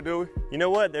gators over here, do we? You know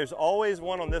what? There's always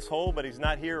one on this hole, but he's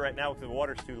not here right now because the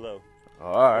water's too low.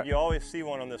 All right. You always see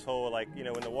one on this hole, like, you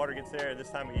know, when the water gets there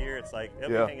this time of year, it's like,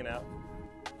 they'll Yeah. be hanging out.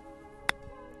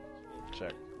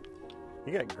 Check.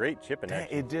 You got great chipping Damn,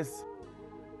 action. it just.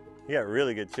 You got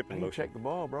really good chipping You motion. check the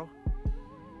ball, bro.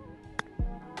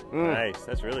 Nice.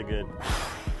 That's really good.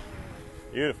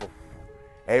 Beautiful.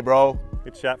 Hey, bro.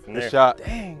 Good shot from there. Good shot.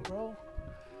 Dang, bro.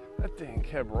 That thing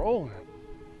kept rolling.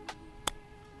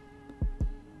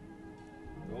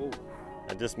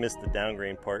 I just missed the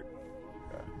downgrade part.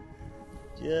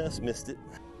 Just missed it.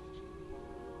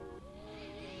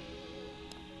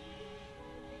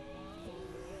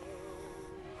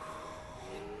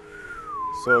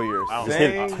 So you're Just hit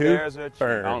saying it there's too a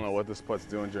firm. I don't know what this putt's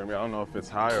doing, Jeremy. I don't know if it's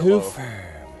high or Too low. firm.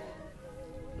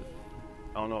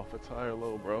 I don't know if it's high or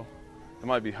low, bro. It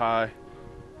might be high.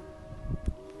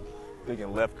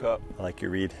 thinking left cup. I like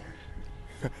your read.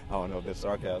 I don't know if that's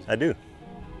sarcasm. I do.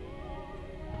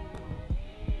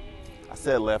 I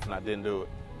said left and I didn't do it.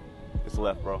 It's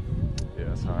left, bro.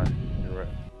 Yeah, it's high. You're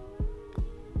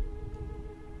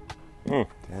right.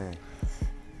 Dang.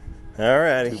 All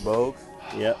righty. 2 bogues.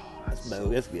 Yep. That's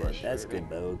Bogue. That's good. That's good,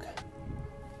 Bogue.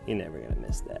 You're never going to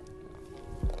miss that.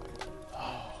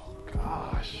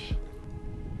 Gosh.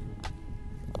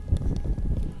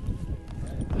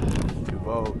 2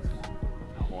 bogues.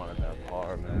 I wanted that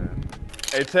par, man.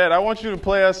 Hey, Ted, I want you to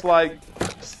play us like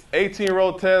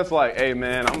 18-year-old Ted's like, hey,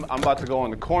 man, I'm about to go on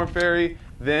the Corn Ferry.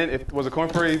 Then, was the Corn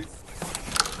Ferry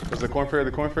the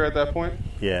Corn Ferry at that point?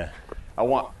 Yeah. I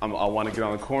want to get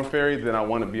on the Corn Ferry, then I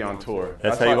want to be on tour.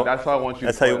 That's how I want you.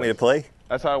 That's how you want me to play?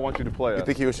 That's how I want you to play. You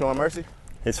think he was showing mercy?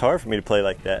 It's hard for me to play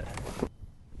like that.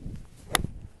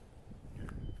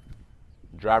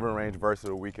 Driving range verse of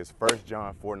the week is 1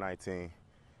 John 4:19.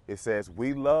 It says,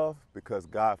 "We love because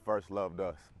God first loved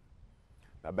us."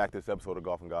 Now back to this episode of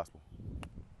Golf and Gospel.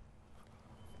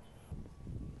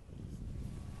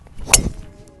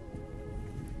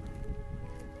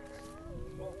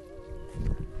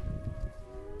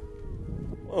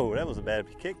 Whoa, that was a bad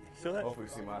kick. You saw that? Hopefully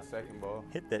you see my second ball.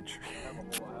 Hit that tree.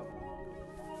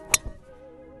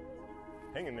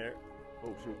 Hang in there.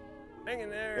 Oh, shoot. Hang in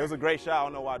there. It was a great shot. I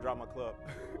don't know why I dropped my club.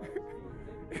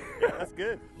 Yeah, that's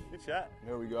good. Good shot.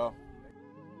 Here we go.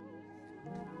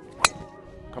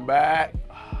 Come back.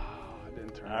 I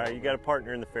didn't turn. All right, you got a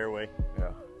partner in the fairway.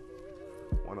 Yeah.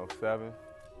 107.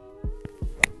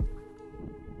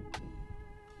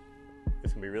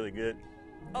 This can be really good.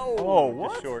 Oh, just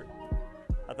what? short.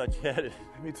 I thought you had it.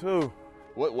 Me too.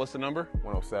 What's the number?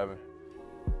 107.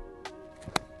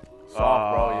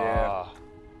 Soft, bro, yeah.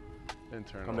 Didn't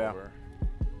turn Come over.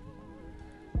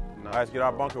 All right, let's get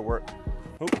our bunker work.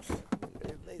 Oops.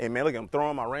 Hey, man, look, I'm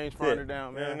throwing my rangefinder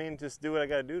down, You know what I man. mean? Just do what I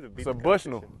got to do to beat It's a the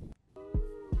Bushnell. competition.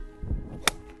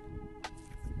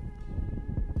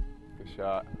 Good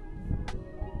shot.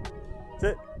 That's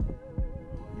it.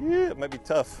 Yeah, it might be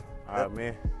tough. All right,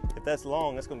 man. If that's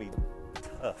long, that's going to be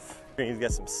tough. He's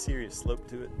got some serious slope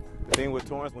to it. The thing with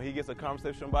Torrence, when he gets a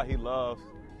conversation about, he loves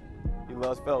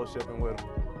fellowshipping with him.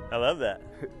 I love that.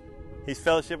 He's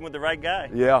fellowshipping with the right guy.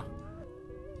 Yeah.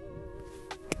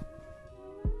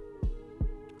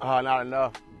 Not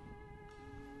enough.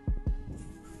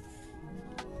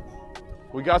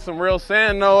 We got some real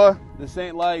sand, Noah. This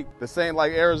ain't like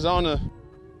Arizona.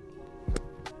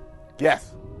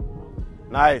 Yes.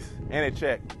 Nice. And it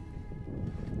checked.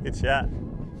 Good shot.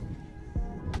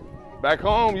 Back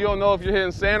home, you don't know if you're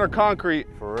hitting sand or concrete.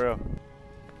 For real.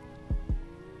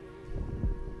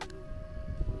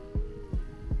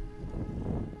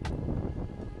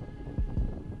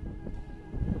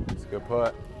 It's a good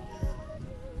putt.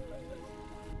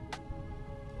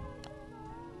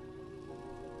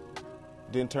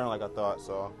 Didn't turn like I thought,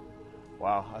 so.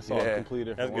 Wow, I saw it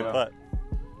completed. That's a good putt.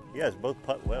 You guys both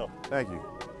putt well. Thank you.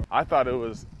 I thought it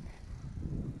was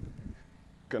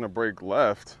gonna break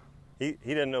left. He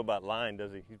doesn't know about line,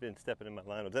 does he? He's been stepping in my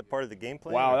line. Was that part of the game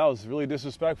plan? Wow, that was really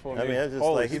disrespectful. I mean, that's just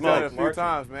Holy like, he's He's done done it a few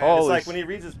times, man. It's like when he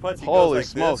reads his putts, he Holy goes like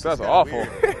smokes, this. that's It's awful.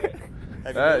 kinda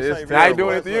weird. That is Like, How you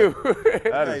doing it to you?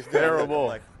 That is terrible.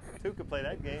 Like, two could play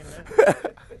that game, man.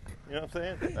 You know what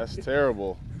I'm saying? That's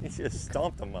terrible. He just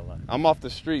stomped on my line. I'm off the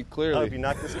street, I clearly. hope you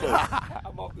knocked this close.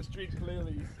 I'm off the streets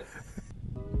clearly.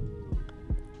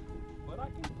 But I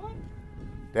can putt.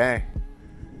 Dang.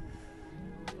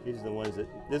 This is the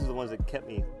ones that kept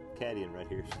me caddying right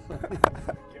here.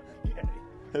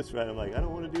 That's right. I'm like, I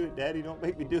don't want to do it, Daddy. Don't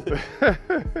make me do it.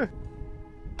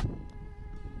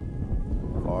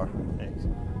 Far. Thanks.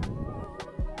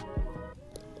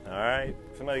 All right.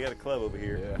 Somebody got a club over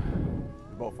here. Yeah.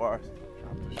 Both fars.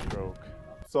 Drop the stroke.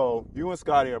 So you and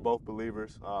Scottie are both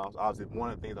believers. Obviously, one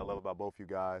of the things I love about both you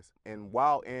guys. And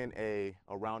while in a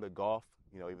round of golf,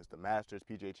 you know, even it's the Masters,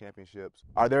 PGA Championships,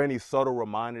 are there any subtle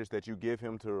reminders that you give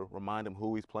him to remind him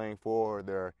who he's playing for? Or are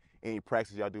there any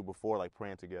practices y'all do before, like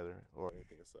praying together or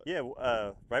anything as such? Yeah,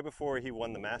 right before he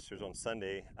won the Masters on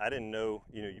Sunday, I didn't know,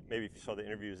 you know, maybe if you saw the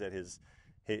interviews that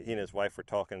he and his wife were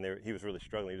talking, he was really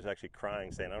struggling. He was actually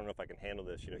crying, saying, I don't know if I can handle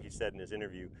this. You know, he said in his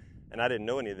interview, and I didn't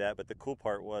know any of that, but the cool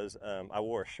part was I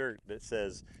wore a shirt that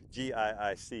says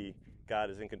GIIC, God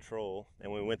is in control.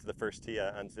 And when we went to the first tee,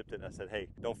 I unzipped it and I said, hey,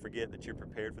 don't forget that you're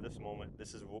prepared for this moment.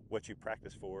 This is what you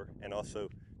practice for. And also,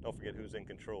 don't forget who's in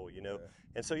control, you know? Yeah.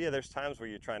 And so, yeah, there's times where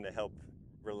you're trying to help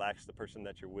relax the person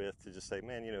that you're with to just say,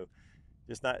 man, you know,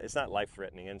 it's not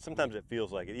life-threatening, and sometimes it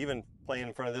feels like it. Even playing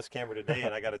in front of this camera today,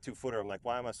 and I got a 2-footer, I'm like,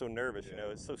 why am I so nervous? You know,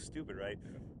 it's so stupid, right?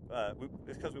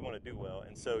 It's because we want to do well,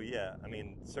 and so yeah, I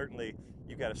mean, certainly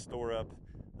you got to store up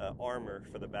armor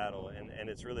for the battle, and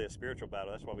it's really a spiritual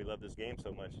battle. That's why we love this game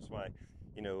so much. That's why,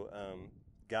 you know,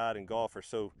 God and golf are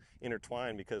so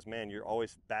intertwined, because man, you're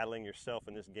always battling yourself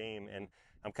in this game, and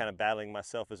I'm kind of battling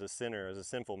myself as a sinner, as a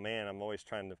sinful man. I'm always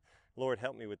trying to, Lord,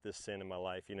 help me with this sin in my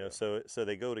life, you know. So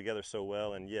they go together so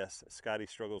well. And yes, Scottie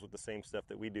struggles with the same stuff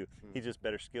that we do. He's just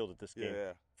better skilled at this game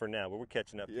for now, but we're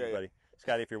catching up to you, buddy.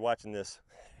 Scottie, if you're watching this,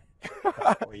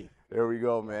 there we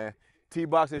go, man. Tee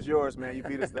box is yours, man. You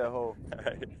beat us that hole. All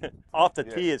right. Off the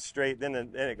tee, it's straight. Then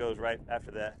it goes right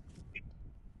after that.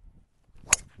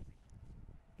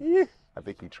 Yeah. I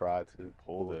think he tried to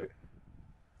Hold it.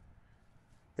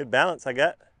 Good balance, I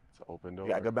got. It's open door.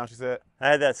 You got good bounce, you said? I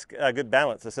had that good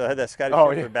balance. So I had that Scottie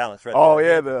Scheffler balance right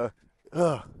there.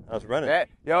 I was running.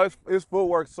 His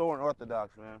footwork's so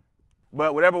unorthodox, man.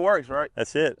 But whatever works, right?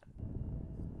 That's it.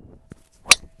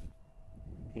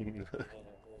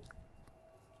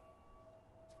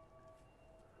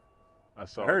 I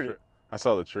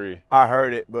saw the tree. I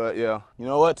heard it, but yeah. You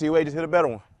know what? T-Way just hit a better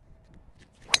one.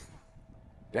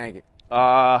 Dang it.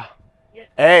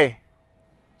 Hey.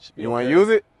 You want to use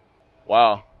it?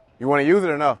 Wow. You want to use it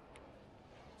or no?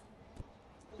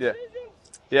 Yeah.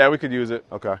 Yeah, we could use it.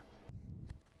 Okay.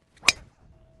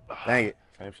 Dang it.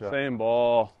 Same shot. Same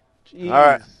ball. Jeez. All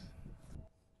right.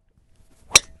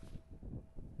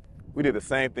 We did the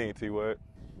same thing, T-Wade.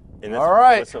 And that's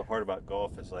what's so hard about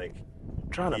golf is like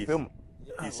trying to film.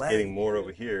 He's getting more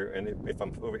over here, and if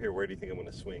I'm over here, where do you think I'm going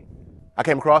to swing? I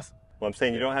came across. Well, I'm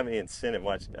saying you don't have any incentive.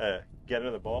 Watch, get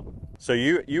another ball. So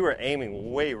you are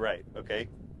aiming way right, okay?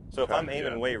 So if I'm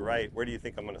aiming way right, where do you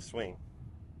think I'm going to swing?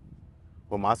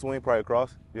 Well, my swing probably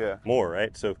across. Yeah. More,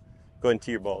 right? So go ahead and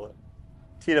tee your ball up.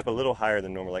 Tee it up a little higher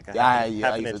than normal, like half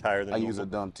an inch higher than normal. I use a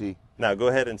dumb tee. Now go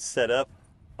ahead and set up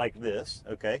like this,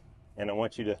 okay? And I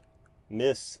want you to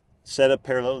set up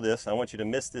parallel to this. I want you to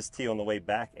miss this tee on the way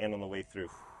back and on the way through,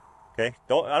 okay?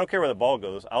 I don't care where the ball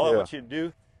goes. All I want you to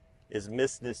do is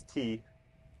miss this tee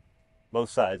both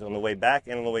sides, on the way back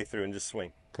and on the way through, and just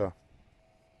swing. Okay.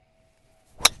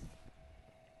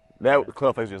 That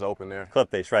club face just open there. Club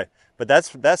face, right. But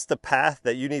that's the path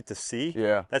that you need to see.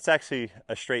 Yeah. That's actually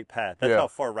a straight path. That's how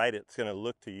far right it's going to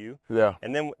look to you. Yeah.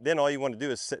 And then all you want to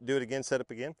do is do it again, set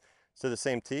up again. So the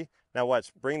same tee. Now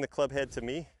watch, bring the club head to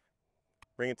me.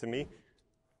 Bring it to me.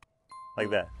 Like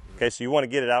that. Okay, so you want to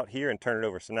get it out here and turn it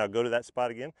over. So now go to that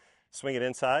spot again. Swing it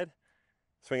inside.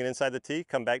 Swing it inside the tee.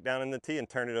 Come back down in the tee and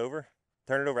turn it over.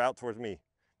 Turn it over out towards me.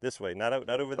 This way. Not over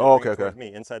there. Oh, okay, towards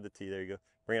me. Inside the tee. There you go.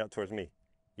 Bring it out towards me.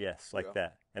 Yes, like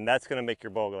that. And that's going to make your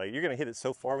ball go like, you're going to hit it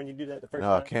so far when you do that the first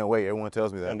No, I time. can't wait. Everyone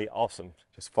tells me It's that. going to be awesome.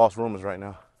 Just false rumors right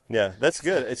now. Yeah, that's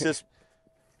good. It's just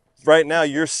right now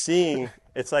you're seeing,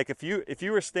 it's like if you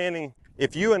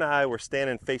and I were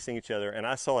standing facing each other and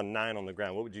I saw a 9 on the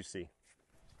ground, what would you see?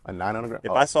 A 9 on the ground?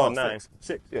 If I saw a 9,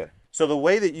 6. Yeah. So the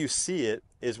way that you see it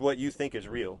is what you think is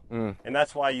real. Mm. And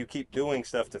that's why you keep doing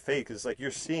stuff to fake. It's like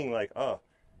you're seeing like, oh,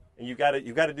 and you got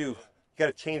to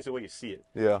change the way you see it.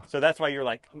 Yeah. So that's why you're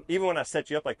like, even when I set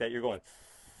you up like that, you're going,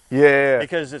 Yeah.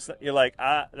 because you're like,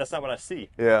 that's not what I see.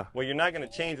 Yeah. Well, you're not going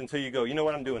to change until you go, you know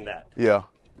what, I'm doing that. Yeah.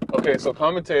 Okay, so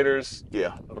commentators,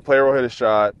 Yeah. the player will hit a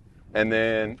shot, and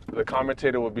then the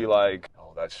commentator will be like,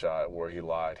 oh, that shot where he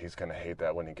lied, he's going to hate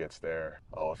that when he gets there.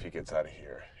 Oh, if he gets out of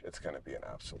here, it's going to be an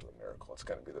absolute miracle. It's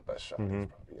going to be the best shot. Mm-hmm.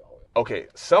 Okay,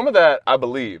 some of that I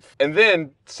believe. And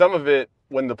then some of it,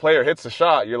 when the player hits the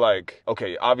shot, you're like,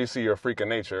 okay, obviously you're a freak of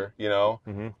nature, you know?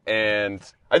 Mm-hmm. And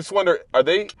I just wonder,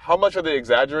 how much are they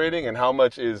exaggerating and how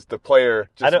much is the player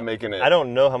just making it? I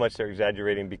don't know how much they're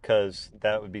exaggerating because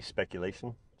that would be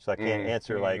speculation. So I can't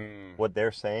answer like what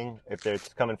they're saying, if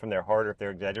it's coming from their heart or if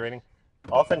they're exaggerating.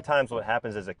 Oftentimes what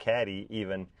happens as a caddy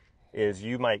even is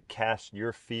you might cast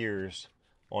your fears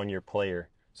on your player.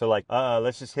 So like,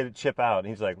 let's just hit a chip out. And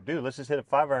he's like, dude, let's just hit a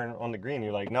 5-iron on the green.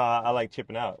 You're like, no, I like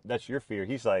chipping out. That's your fear.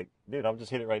 He's like, dude, I'll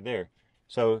just hit it right there.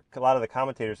 So a lot of the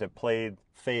commentators have played,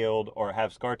 failed, or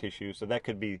have scar tissue. So that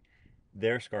could be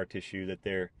their scar tissue that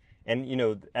they're, and you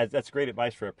know, that's great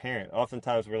advice for a parent.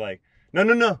 Oftentimes we're like,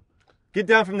 no, get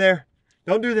down from there.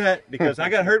 Don't do that because I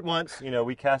got hurt once. You know,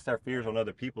 we cast our fears on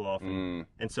other people often.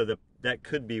 And so that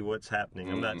could be what's happening.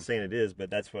 I'm not saying it is, but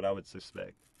that's what I would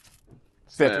suspect.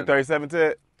 Set 237,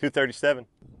 Ted? 237.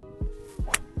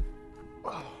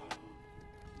 I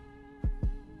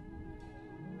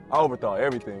overthought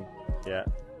everything. Yeah.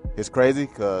 It's crazy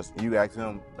because you asked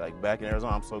him, like, back in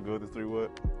Arizona, I'm so good with the 3-wood.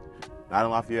 Not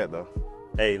in Lafayette, though.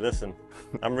 Hey, listen,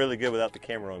 I'm really good without the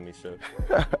camera on me, so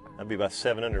I'd be about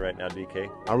 7 under right now, DK.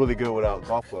 I'm really good without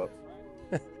golf clubs.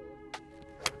 Get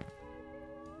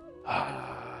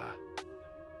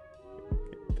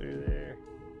through there.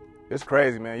 It's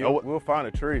crazy, man. We'll find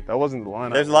a tree. That wasn't the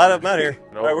line. There's a lot of them out here.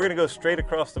 All right, we're going to go straight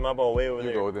across to my ball way over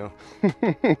there. Go with them.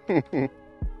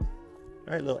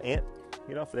 All right, little ant,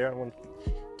 get off there. I want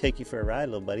to take you for a ride,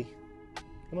 little buddy.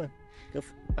 Come on, get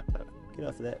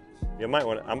off of that. You might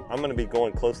want to. I'm going to be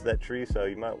going close to that tree, so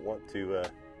you might want to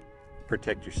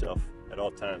protect yourself at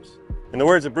all times. In the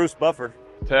words of Bruce Buffer.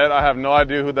 Ted, I have no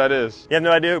idea who that is. You have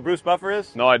no idea who Bruce Buffer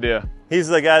is? No idea. He's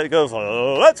the guy that goes,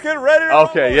 let's get ready to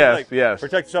Okay, yes, like, yes.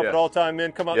 Protect yourself yes. at all time,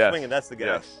 men. Come out swinging. That's the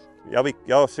guy. Yes.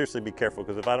 Y'all seriously be careful,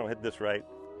 because if I don't hit this right,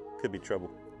 it could be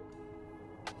trouble.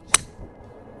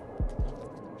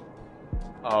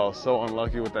 Oh, so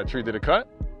unlucky with that tree. Did it cut?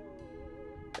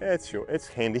 Yeah, it's sure. It's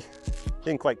handy.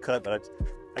 Didn't quite cut, but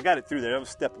I got it through there. That was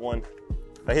step 1. If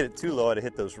I hit it too low, I'd have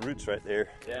hit those roots right there.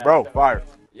 Yeah, bro, fire.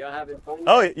 Y'all having fun?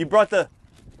 Oh, you brought the...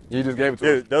 You just gave it to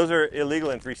Dude, us. those are illegal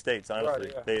in 3 states,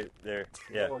 honestly. Right, They're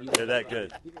that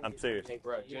good. I'm serious.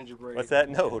 Gingerbread. What's that?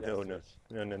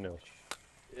 No.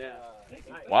 Yeah.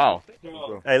 Wow.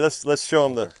 Hey, let's show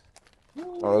them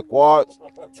the... Quads.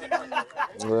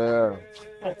 Yeah.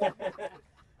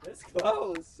 That's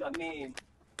close. I mean...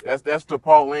 That's the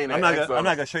Pauline. I'm not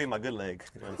gonna show you my good leg.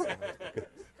 You know what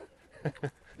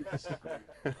I'm saying?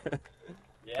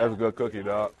 That's a good cookie,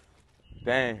 dog.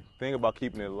 Dang, think about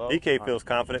keeping it low. DK feels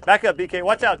confident. Back up, DK.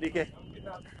 Watch out, DK.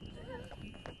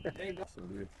 You're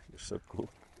so cool.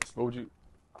 What would you?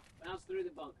 Bounce through the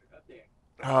bunker up there.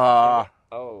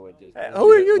 Oh, it just... Hey,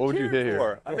 who are you What would you hit here?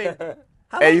 for? I mean,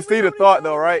 Hey, you see the thought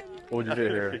though, right? What would you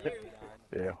hit here?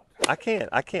 Yeah. I can't.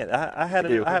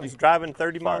 I was driving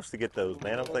 30 miles to get those,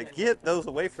 man. I was like, get those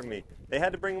away from me. They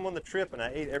had to bring them on the trip, and I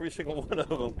ate every single one of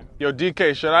them. Yo,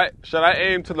 DK, should I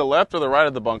aim to the left or the right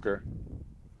of the bunker?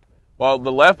 Well,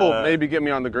 the left will maybe get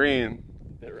me on the green.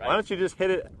 Why don't you just hit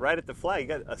it right at the flag? You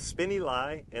got a spinny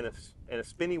lie and a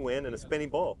spinny wind and a spinny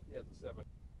ball.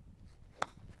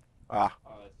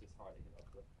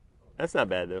 That's not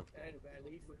bad though.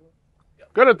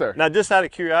 Good at there. Now, just out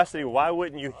of curiosity, why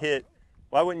wouldn't you hit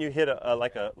a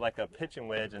like a pitching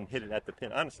wedge and hit it at the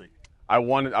pin? Honestly, I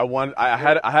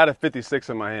had a 56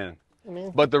 in my hand.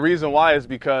 But the reason why is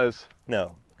because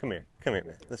no. Come here,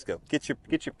 man. Let's go. Get your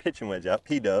pitching wedge out.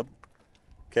 P-Dub.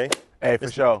 Okay. Hey,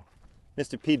 for sure.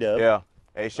 Mr. P-Dub. Yeah.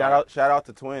 Hey, shout out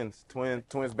to Twins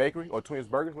Bakery or Twins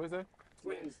Burgers. What is that?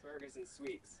 Twins, burgers, and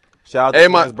sweets. Shout out to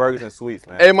Twins Burgers and Sweets,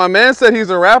 man. Hey, my man said he's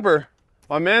a rapper.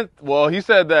 He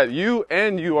said that you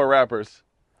are rappers.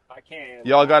 I can.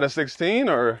 Y'all got a 16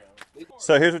 or?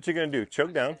 So here's what you're gonna do.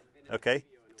 Choke down. Okay.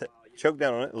 choke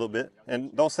down on it a little bit,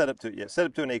 and don't set up to it yet. Set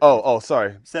up to an acorn. Oh,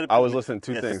 sorry. Set up I was listening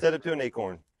to two things. Set up to an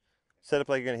acorn. Set up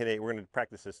like you're gonna hit it. We're gonna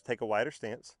practice this. Take a wider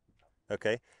stance.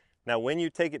 Okay. Now, when you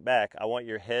take it back, I want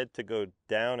your head to go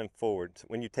down and forward.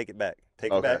 When you take it back,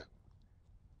 take it back.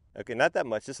 Okay, not that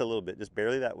much, just a little bit, just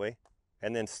barely that way,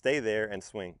 and then stay there and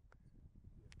swing.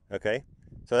 Okay.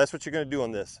 So that's what you're gonna do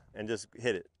on this, and just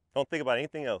hit it. Don't think about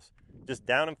anything else. Just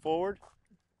down and forward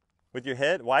with your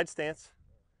head, wide stance.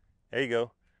 There you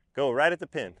go. Go right at the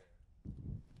pin.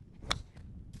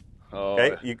 Oh,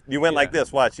 okay, you went like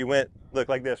this. Watch, you went, look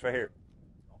like this right here.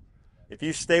 If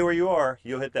you stay where you are,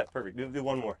 you'll hit that perfect. Do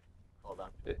one more. Hold on.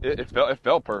 It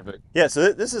felt perfect. Yeah,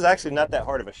 so this is actually not that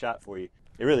hard of a shot for you.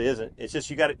 It really isn't. It's just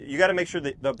you got to make sure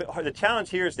that the challenge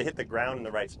here is to hit the ground in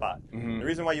the right spot. Mm-hmm. The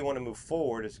reason why you want to move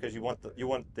forward is because you want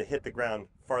to hit the ground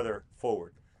farther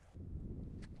forward.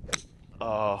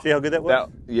 See how good that was?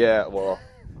 Yeah, well,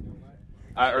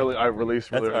 I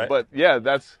released really early, right. but yeah,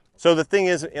 that's. So the thing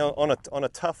is, on a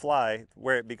tough lie,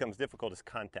 where it becomes difficult is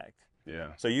contact. Yeah.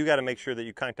 So you got to make sure that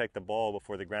you contact the ball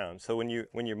before the ground. So when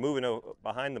you're moving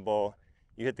behind the ball,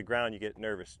 you hit the ground, you get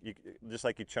nervous. Just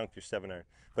like you chunked your 7-iron.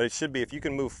 But it should be, if you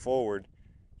can move forward,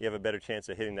 you have a better chance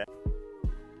of hitting that.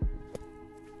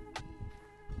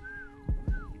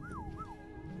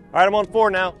 All right, I'm on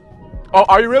 4 now. Oh,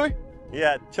 are you really?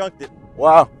 Yeah, chunked it.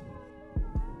 Wow.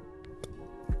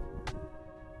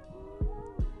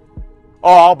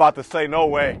 Oh, I'm about to say no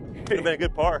way. Could have been a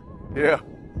good par. Yeah.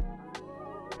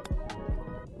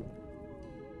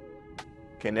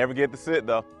 Can never get to sit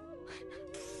though.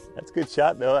 That's a good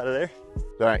shot though out of there.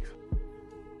 Thanks.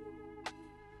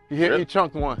 He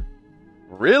chunked one.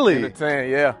 Really? In the 10,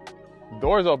 yeah.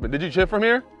 Doors open. Did you chip from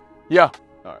here? Yeah.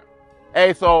 All right.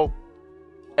 Hey, so,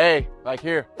 like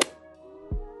here.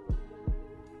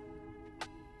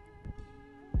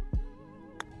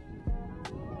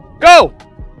 Go!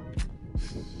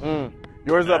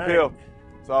 Yours All uphill. right.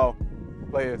 So,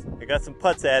 players. I got some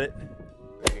putts at it.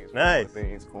 Nice.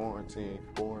 Things, quarantine,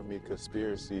 foreign me,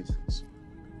 conspiracies.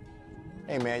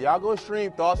 Hey, man, y'all go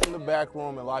stream Thoughts from the Back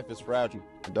Room and Life is Fragile.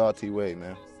 Dog T. Wade,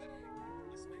 man.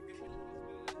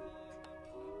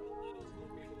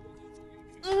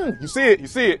 You see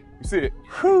it.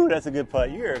 Whew, that's a good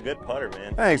putt. You're a good putter,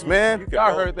 man. Thanks, man. Y'all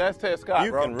roll. heard that. That's Ted Scott,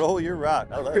 You bro. can roll your rock.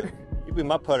 I love it. You be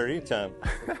my putter anytime.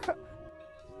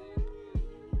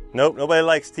 Nope, nobody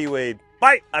likes T. Wade.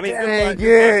 Bite! I mean, Dang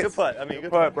good putt. I mean,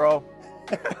 good putt, bro.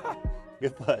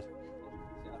 Good putt.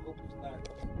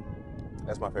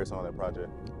 That's my favorite song on that project.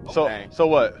 So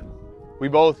what? We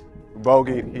both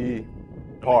bogey, he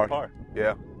par.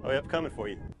 Yeah. Oh, yep, coming for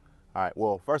you. All right,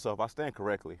 well, first off, I stand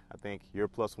correctly. I think you're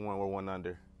 +1, we're 1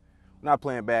 under. We're not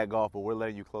playing bad golf, but we're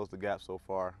letting you close the gap so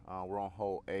far. We're on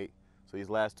hole 8, so these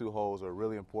last 2 holes are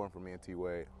really important for me and T.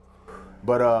 Wade.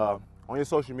 But on your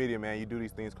social media, man, you do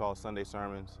these things called Sunday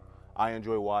sermons. I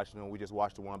enjoy watching them. We just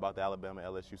watched the one about the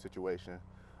Alabama-LSU situation.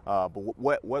 But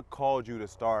what called you to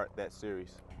start that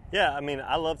series? Yeah, I mean,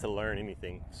 I love to learn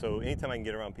anything. So anytime I can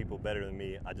get around people better than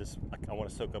me, I want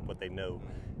to soak up what they know.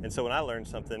 And so when I learn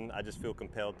something, I just feel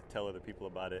compelled to tell other people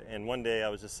about it. And one day I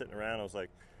was just sitting around, I was like,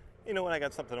 you know, when I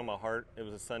got something on my heart, it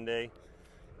was a Sunday.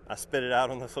 I spit it out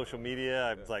on the social media.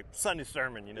 I was like, Sunday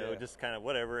sermon, you know, just kind of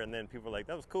whatever. And then people were like,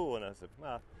 that was cool. And I said,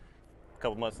 well, a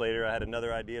couple months later, I had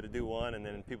another idea to do one. And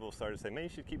then people started saying, man, you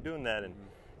should keep doing that. And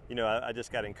you know, I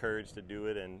just got encouraged to do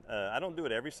it, and I don't do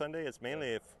it every Sunday. It's mainly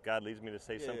if God leads me to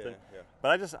say something. Yeah.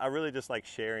 But I really just like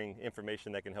sharing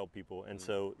information that can help people, and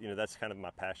so you know that's kind of my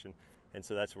passion, and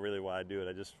so that's really why I do it.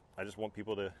 I just want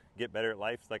people to get better at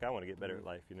life, like I want to get better at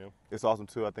life. You know. It's awesome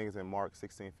too. I think it's in Mark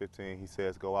 16:15. He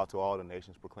says, "Go out to all the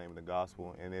nations, proclaiming the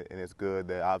gospel," and it's good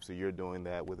that obviously you're doing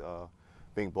that with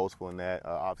being boastful in that.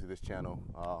 Obviously, this channel,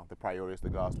 the priority is the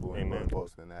gospel, and we're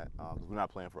boasting in that because we're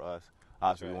not playing for us.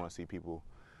 Obviously, we want to see people.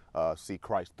 See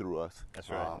Christ through us. That's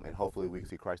right. And hopefully we can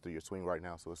see Christ through your swing right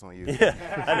now, so it's on you. Yeah,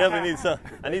 I definitely need some.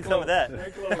 I need some of that.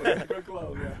 Very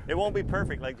close, yeah. It won't be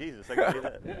perfect like Jesus. I can do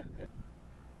that.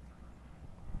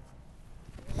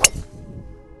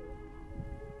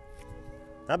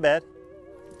 Not bad.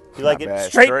 You like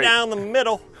it straight down the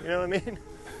middle. You know what I mean?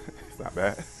 It's not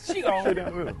bad. She gone. Straight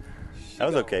down the middle. That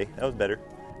was okay. That was better.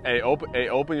 Hey,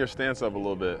 open your stance up a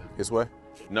little bit. This way?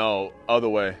 No, other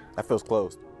way. That feels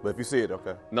closed. But if you see it,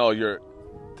 okay. No,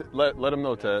 let them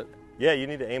know, Ted. Yeah, you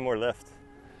need to aim more left.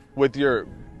 With your.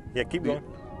 Yeah, keep going.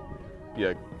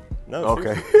 Yeah. No.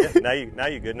 Okay. Yeah, now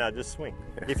you're good. Now just swing.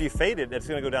 If you fade it, it's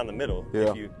going to go down the middle.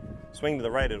 Yeah. If you swing to the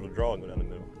right, it'll draw and go down the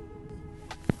middle.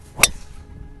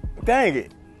 Dang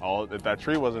it. Oh, if that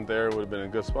tree wasn't there, it would have been a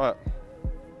good spot.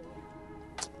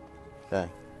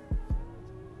 Dang.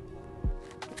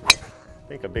 I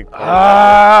think a big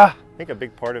part. think a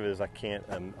big part of it is I can't,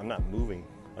 I'm not moving.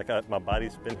 Like my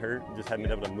body's been hurt, just haven't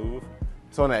been able to move.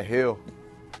 It's on that hill.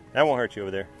 That won't hurt you over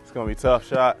there. It's gonna be a tough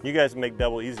shot. You guys make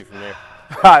double easy from there.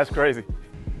 That's crazy.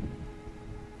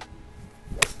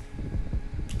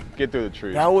 Get through the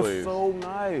trees, That was please. so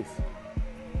nice.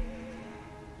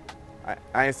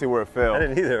 I didn't see where it fell. I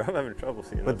didn't either. I'm having trouble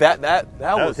seeing But those. that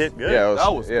was hit good. Yeah,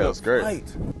 that was it was great.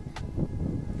 Right.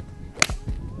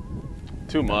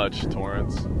 Too much,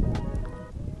 Torrence.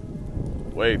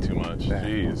 Way too much. Dang.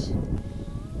 Jeez.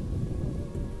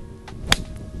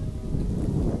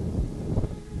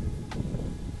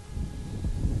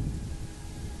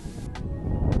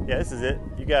 Yeah, this is it.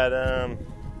 You got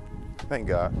Thank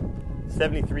God.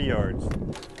 73 yards.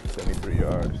 73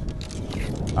 yards.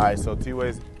 All right, so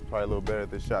T-Way's probably a little better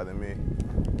at this shot than me.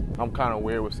 I'm kind of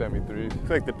weird with 73s. Looks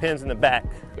like the pin's in the back.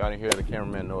 Y'all didn't hear the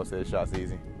cameraman know said shot's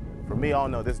easy. For me, I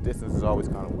don't know. This distance is always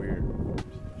kind of weird.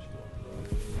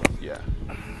 Yeah.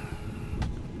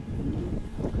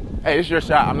 Hey, it's your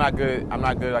shot. I'm not good. I'm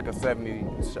not good like a 70.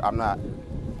 I'm not.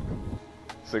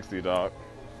 60, dog.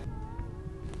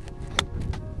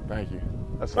 Thank you.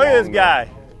 That's Look at this long, guy.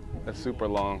 though. That's super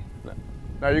long.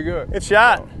 No, you're good. It's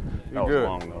shot. That You're was good.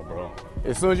 long though, bro.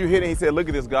 As soon as you hit it, he said, "Look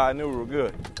at this guy." I knew we were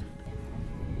good.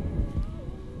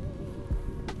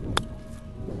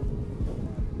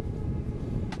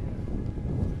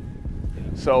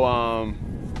 So,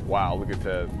 wow, look at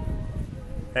Ted.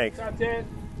 Thanks. Shot 10.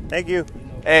 Thank you.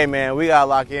 Hey, man, we gotta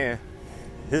lock in.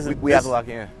 This is We have to lock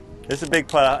in. This is a big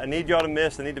putt. I need y'all to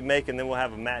miss. I need to make, and then we'll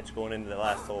have a match going into the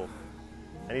last hole.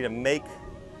 I need a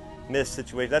make-miss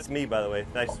situation. That's me, by the way.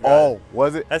 Nice drive. Oh,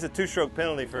 was it? That's a two-stroke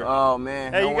penalty for. Oh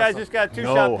man. Hey, no you one guys saw- just got a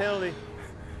two-shot No. penalty.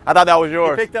 I thought that was You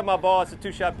yours. picked up my ball. It's a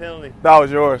two-shot penalty. That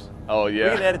was yours. Oh, We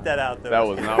yeah. can edit that out, though. That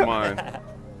was not mine.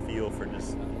 Feel for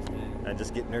just, I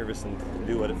just get nervous and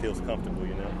do what it feels comfortable.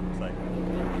 You know, it's like.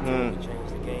 Change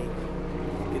the game.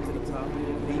 Get to the top.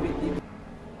 Leave it.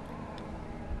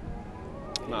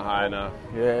 Not high enough.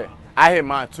 Yeah, I hit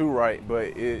mine too right, but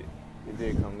it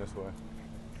did come this way.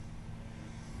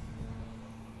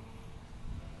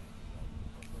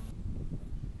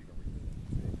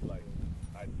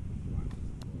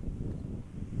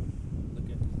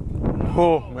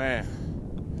 Oh man.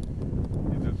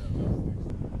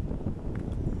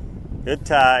 Good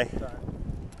tie.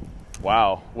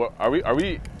 Wow. What are we?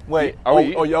 Wait. Are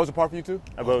we? Oh, that was a par for you too?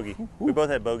 A bogey. We both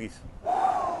had bogeys.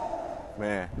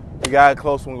 Man, we got a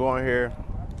close one going here.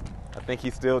 I think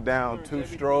he's still down 2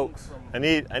 strokes. I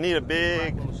need a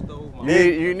big.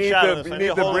 You need shot to on this. I need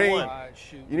a bring. hole in one.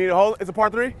 You need a hole. It's a par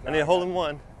 3. I need a hole in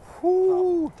one.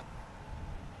 Whoo.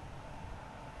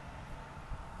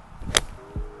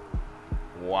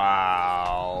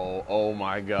 Wow. Oh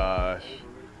my gosh.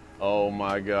 Oh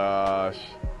my gosh.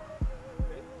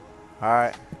 All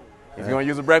right. He's gonna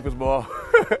use a breakfast ball.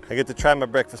 I get to try my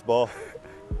breakfast ball.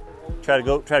 Try to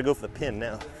go for the pin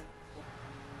now.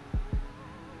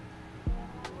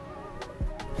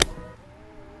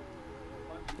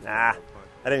 Nah,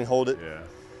 I didn't hold it. Yeah.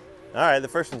 All right, the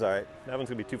first one's all right. That one's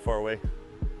gonna be too far away.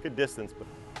 Good distance, but.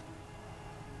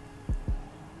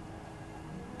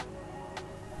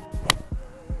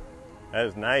 That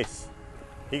is nice.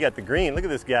 He got the green. Look at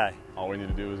this guy. All we need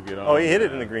to do is get on. Oh, he hit it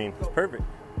in man. the green. It's perfect.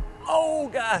 Oh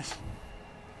gosh,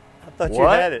 I thought you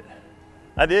What? had it.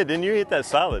 I did, didn't you? Hit that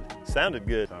solid. Sounded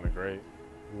good. Sounded great.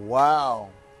 Wow.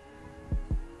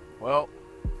 Well,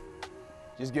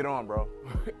 just get on, bro.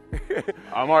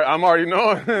 I'm already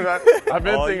knowing. I've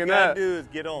been All you thinking gotta that. do is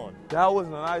get on. That was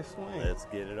a nice swing. Let's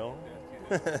get it on.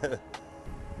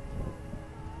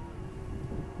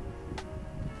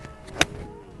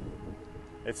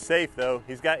 It's safe though.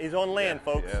 He's on land,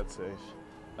 folks. Yeah, it's safe.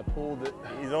 I pulled it.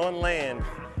 He's on land.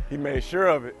 He made sure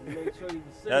of it. Make sure you can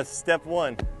That's step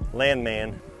one.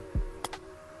 Landman.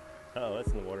 Oh, that's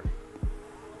in the water.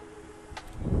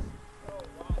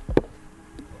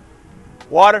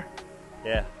 Water.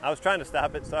 Yeah, I was trying to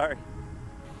stop it. Sorry.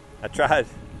 I tried.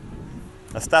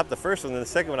 I stopped the first one, and the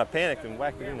second one I panicked and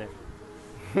whacked it in there.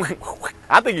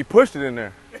 I think he pushed it in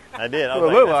there. I did. I What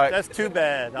was it look like, like. that's too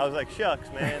bad. I was like, shucks,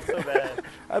 man, it's so bad.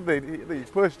 I think he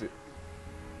pushed it.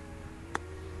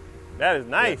 That is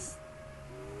nice.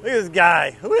 Look at this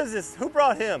guy. Who is this? Who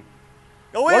brought him?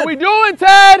 Go in. What are we doing,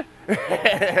 Ted?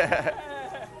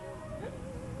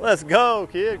 Let's go,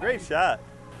 kid. Great shot.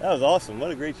 That was awesome.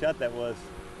 What a great shot that was.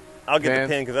 I'll get Man. the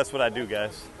pin because that's what I do,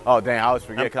 guys. Oh dang, I always I'm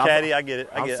forget. 'cause Caddie. I get it.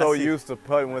 I'm get it. so I see. used to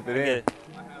putting with it I in. get it.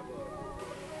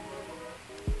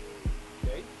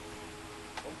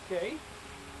 Okay.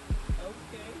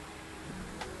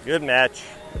 Good match.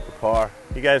 Par.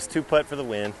 You guys 2-putt for the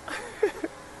win.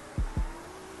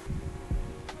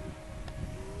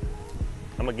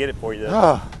 I'm gonna get it for you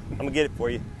though. I'm gonna get it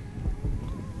for you.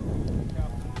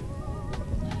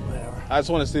 I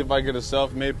just want to see if I get a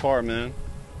self-made par, man.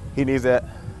 He needs that.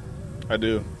 I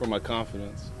do, for my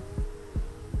confidence.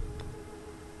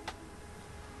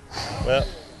 Well,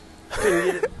 couldn't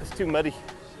get it. It's too muddy.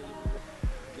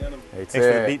 Hey, Thanks for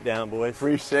the beat down, boys.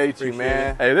 Appreciate you,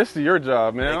 man. Hey, this is your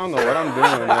job, man. I don't know what I'm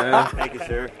doing, man. Thank you,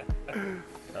 sir.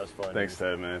 That was fun. Thanks,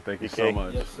 Ted, man. Thank you DK. so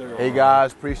much. Yes, sir. Hey,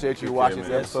 guys, appreciate you DK, watching man.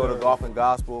 this episode of Golf and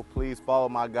Gospel. Please follow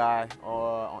my guy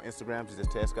on Instagram. He's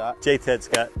just Ted Scott. J. Ted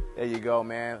Scott. There you go,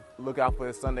 man. Look out for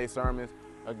his Sunday sermons.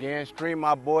 Again, stream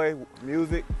my boy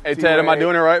music. Hey, Ted, am I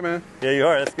doing it right, man? Yeah, you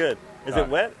are. That's good. Is it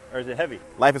wet or is it heavy?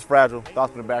 Life is fragile.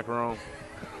 Thoughts from the back room.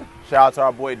 Shout out to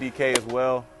our boy DK as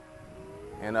well.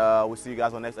 And we'll see you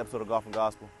guys on the next episode of Golf and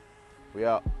Gospel. We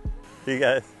out. See you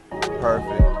guys.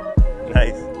 Perfect.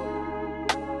 Nice.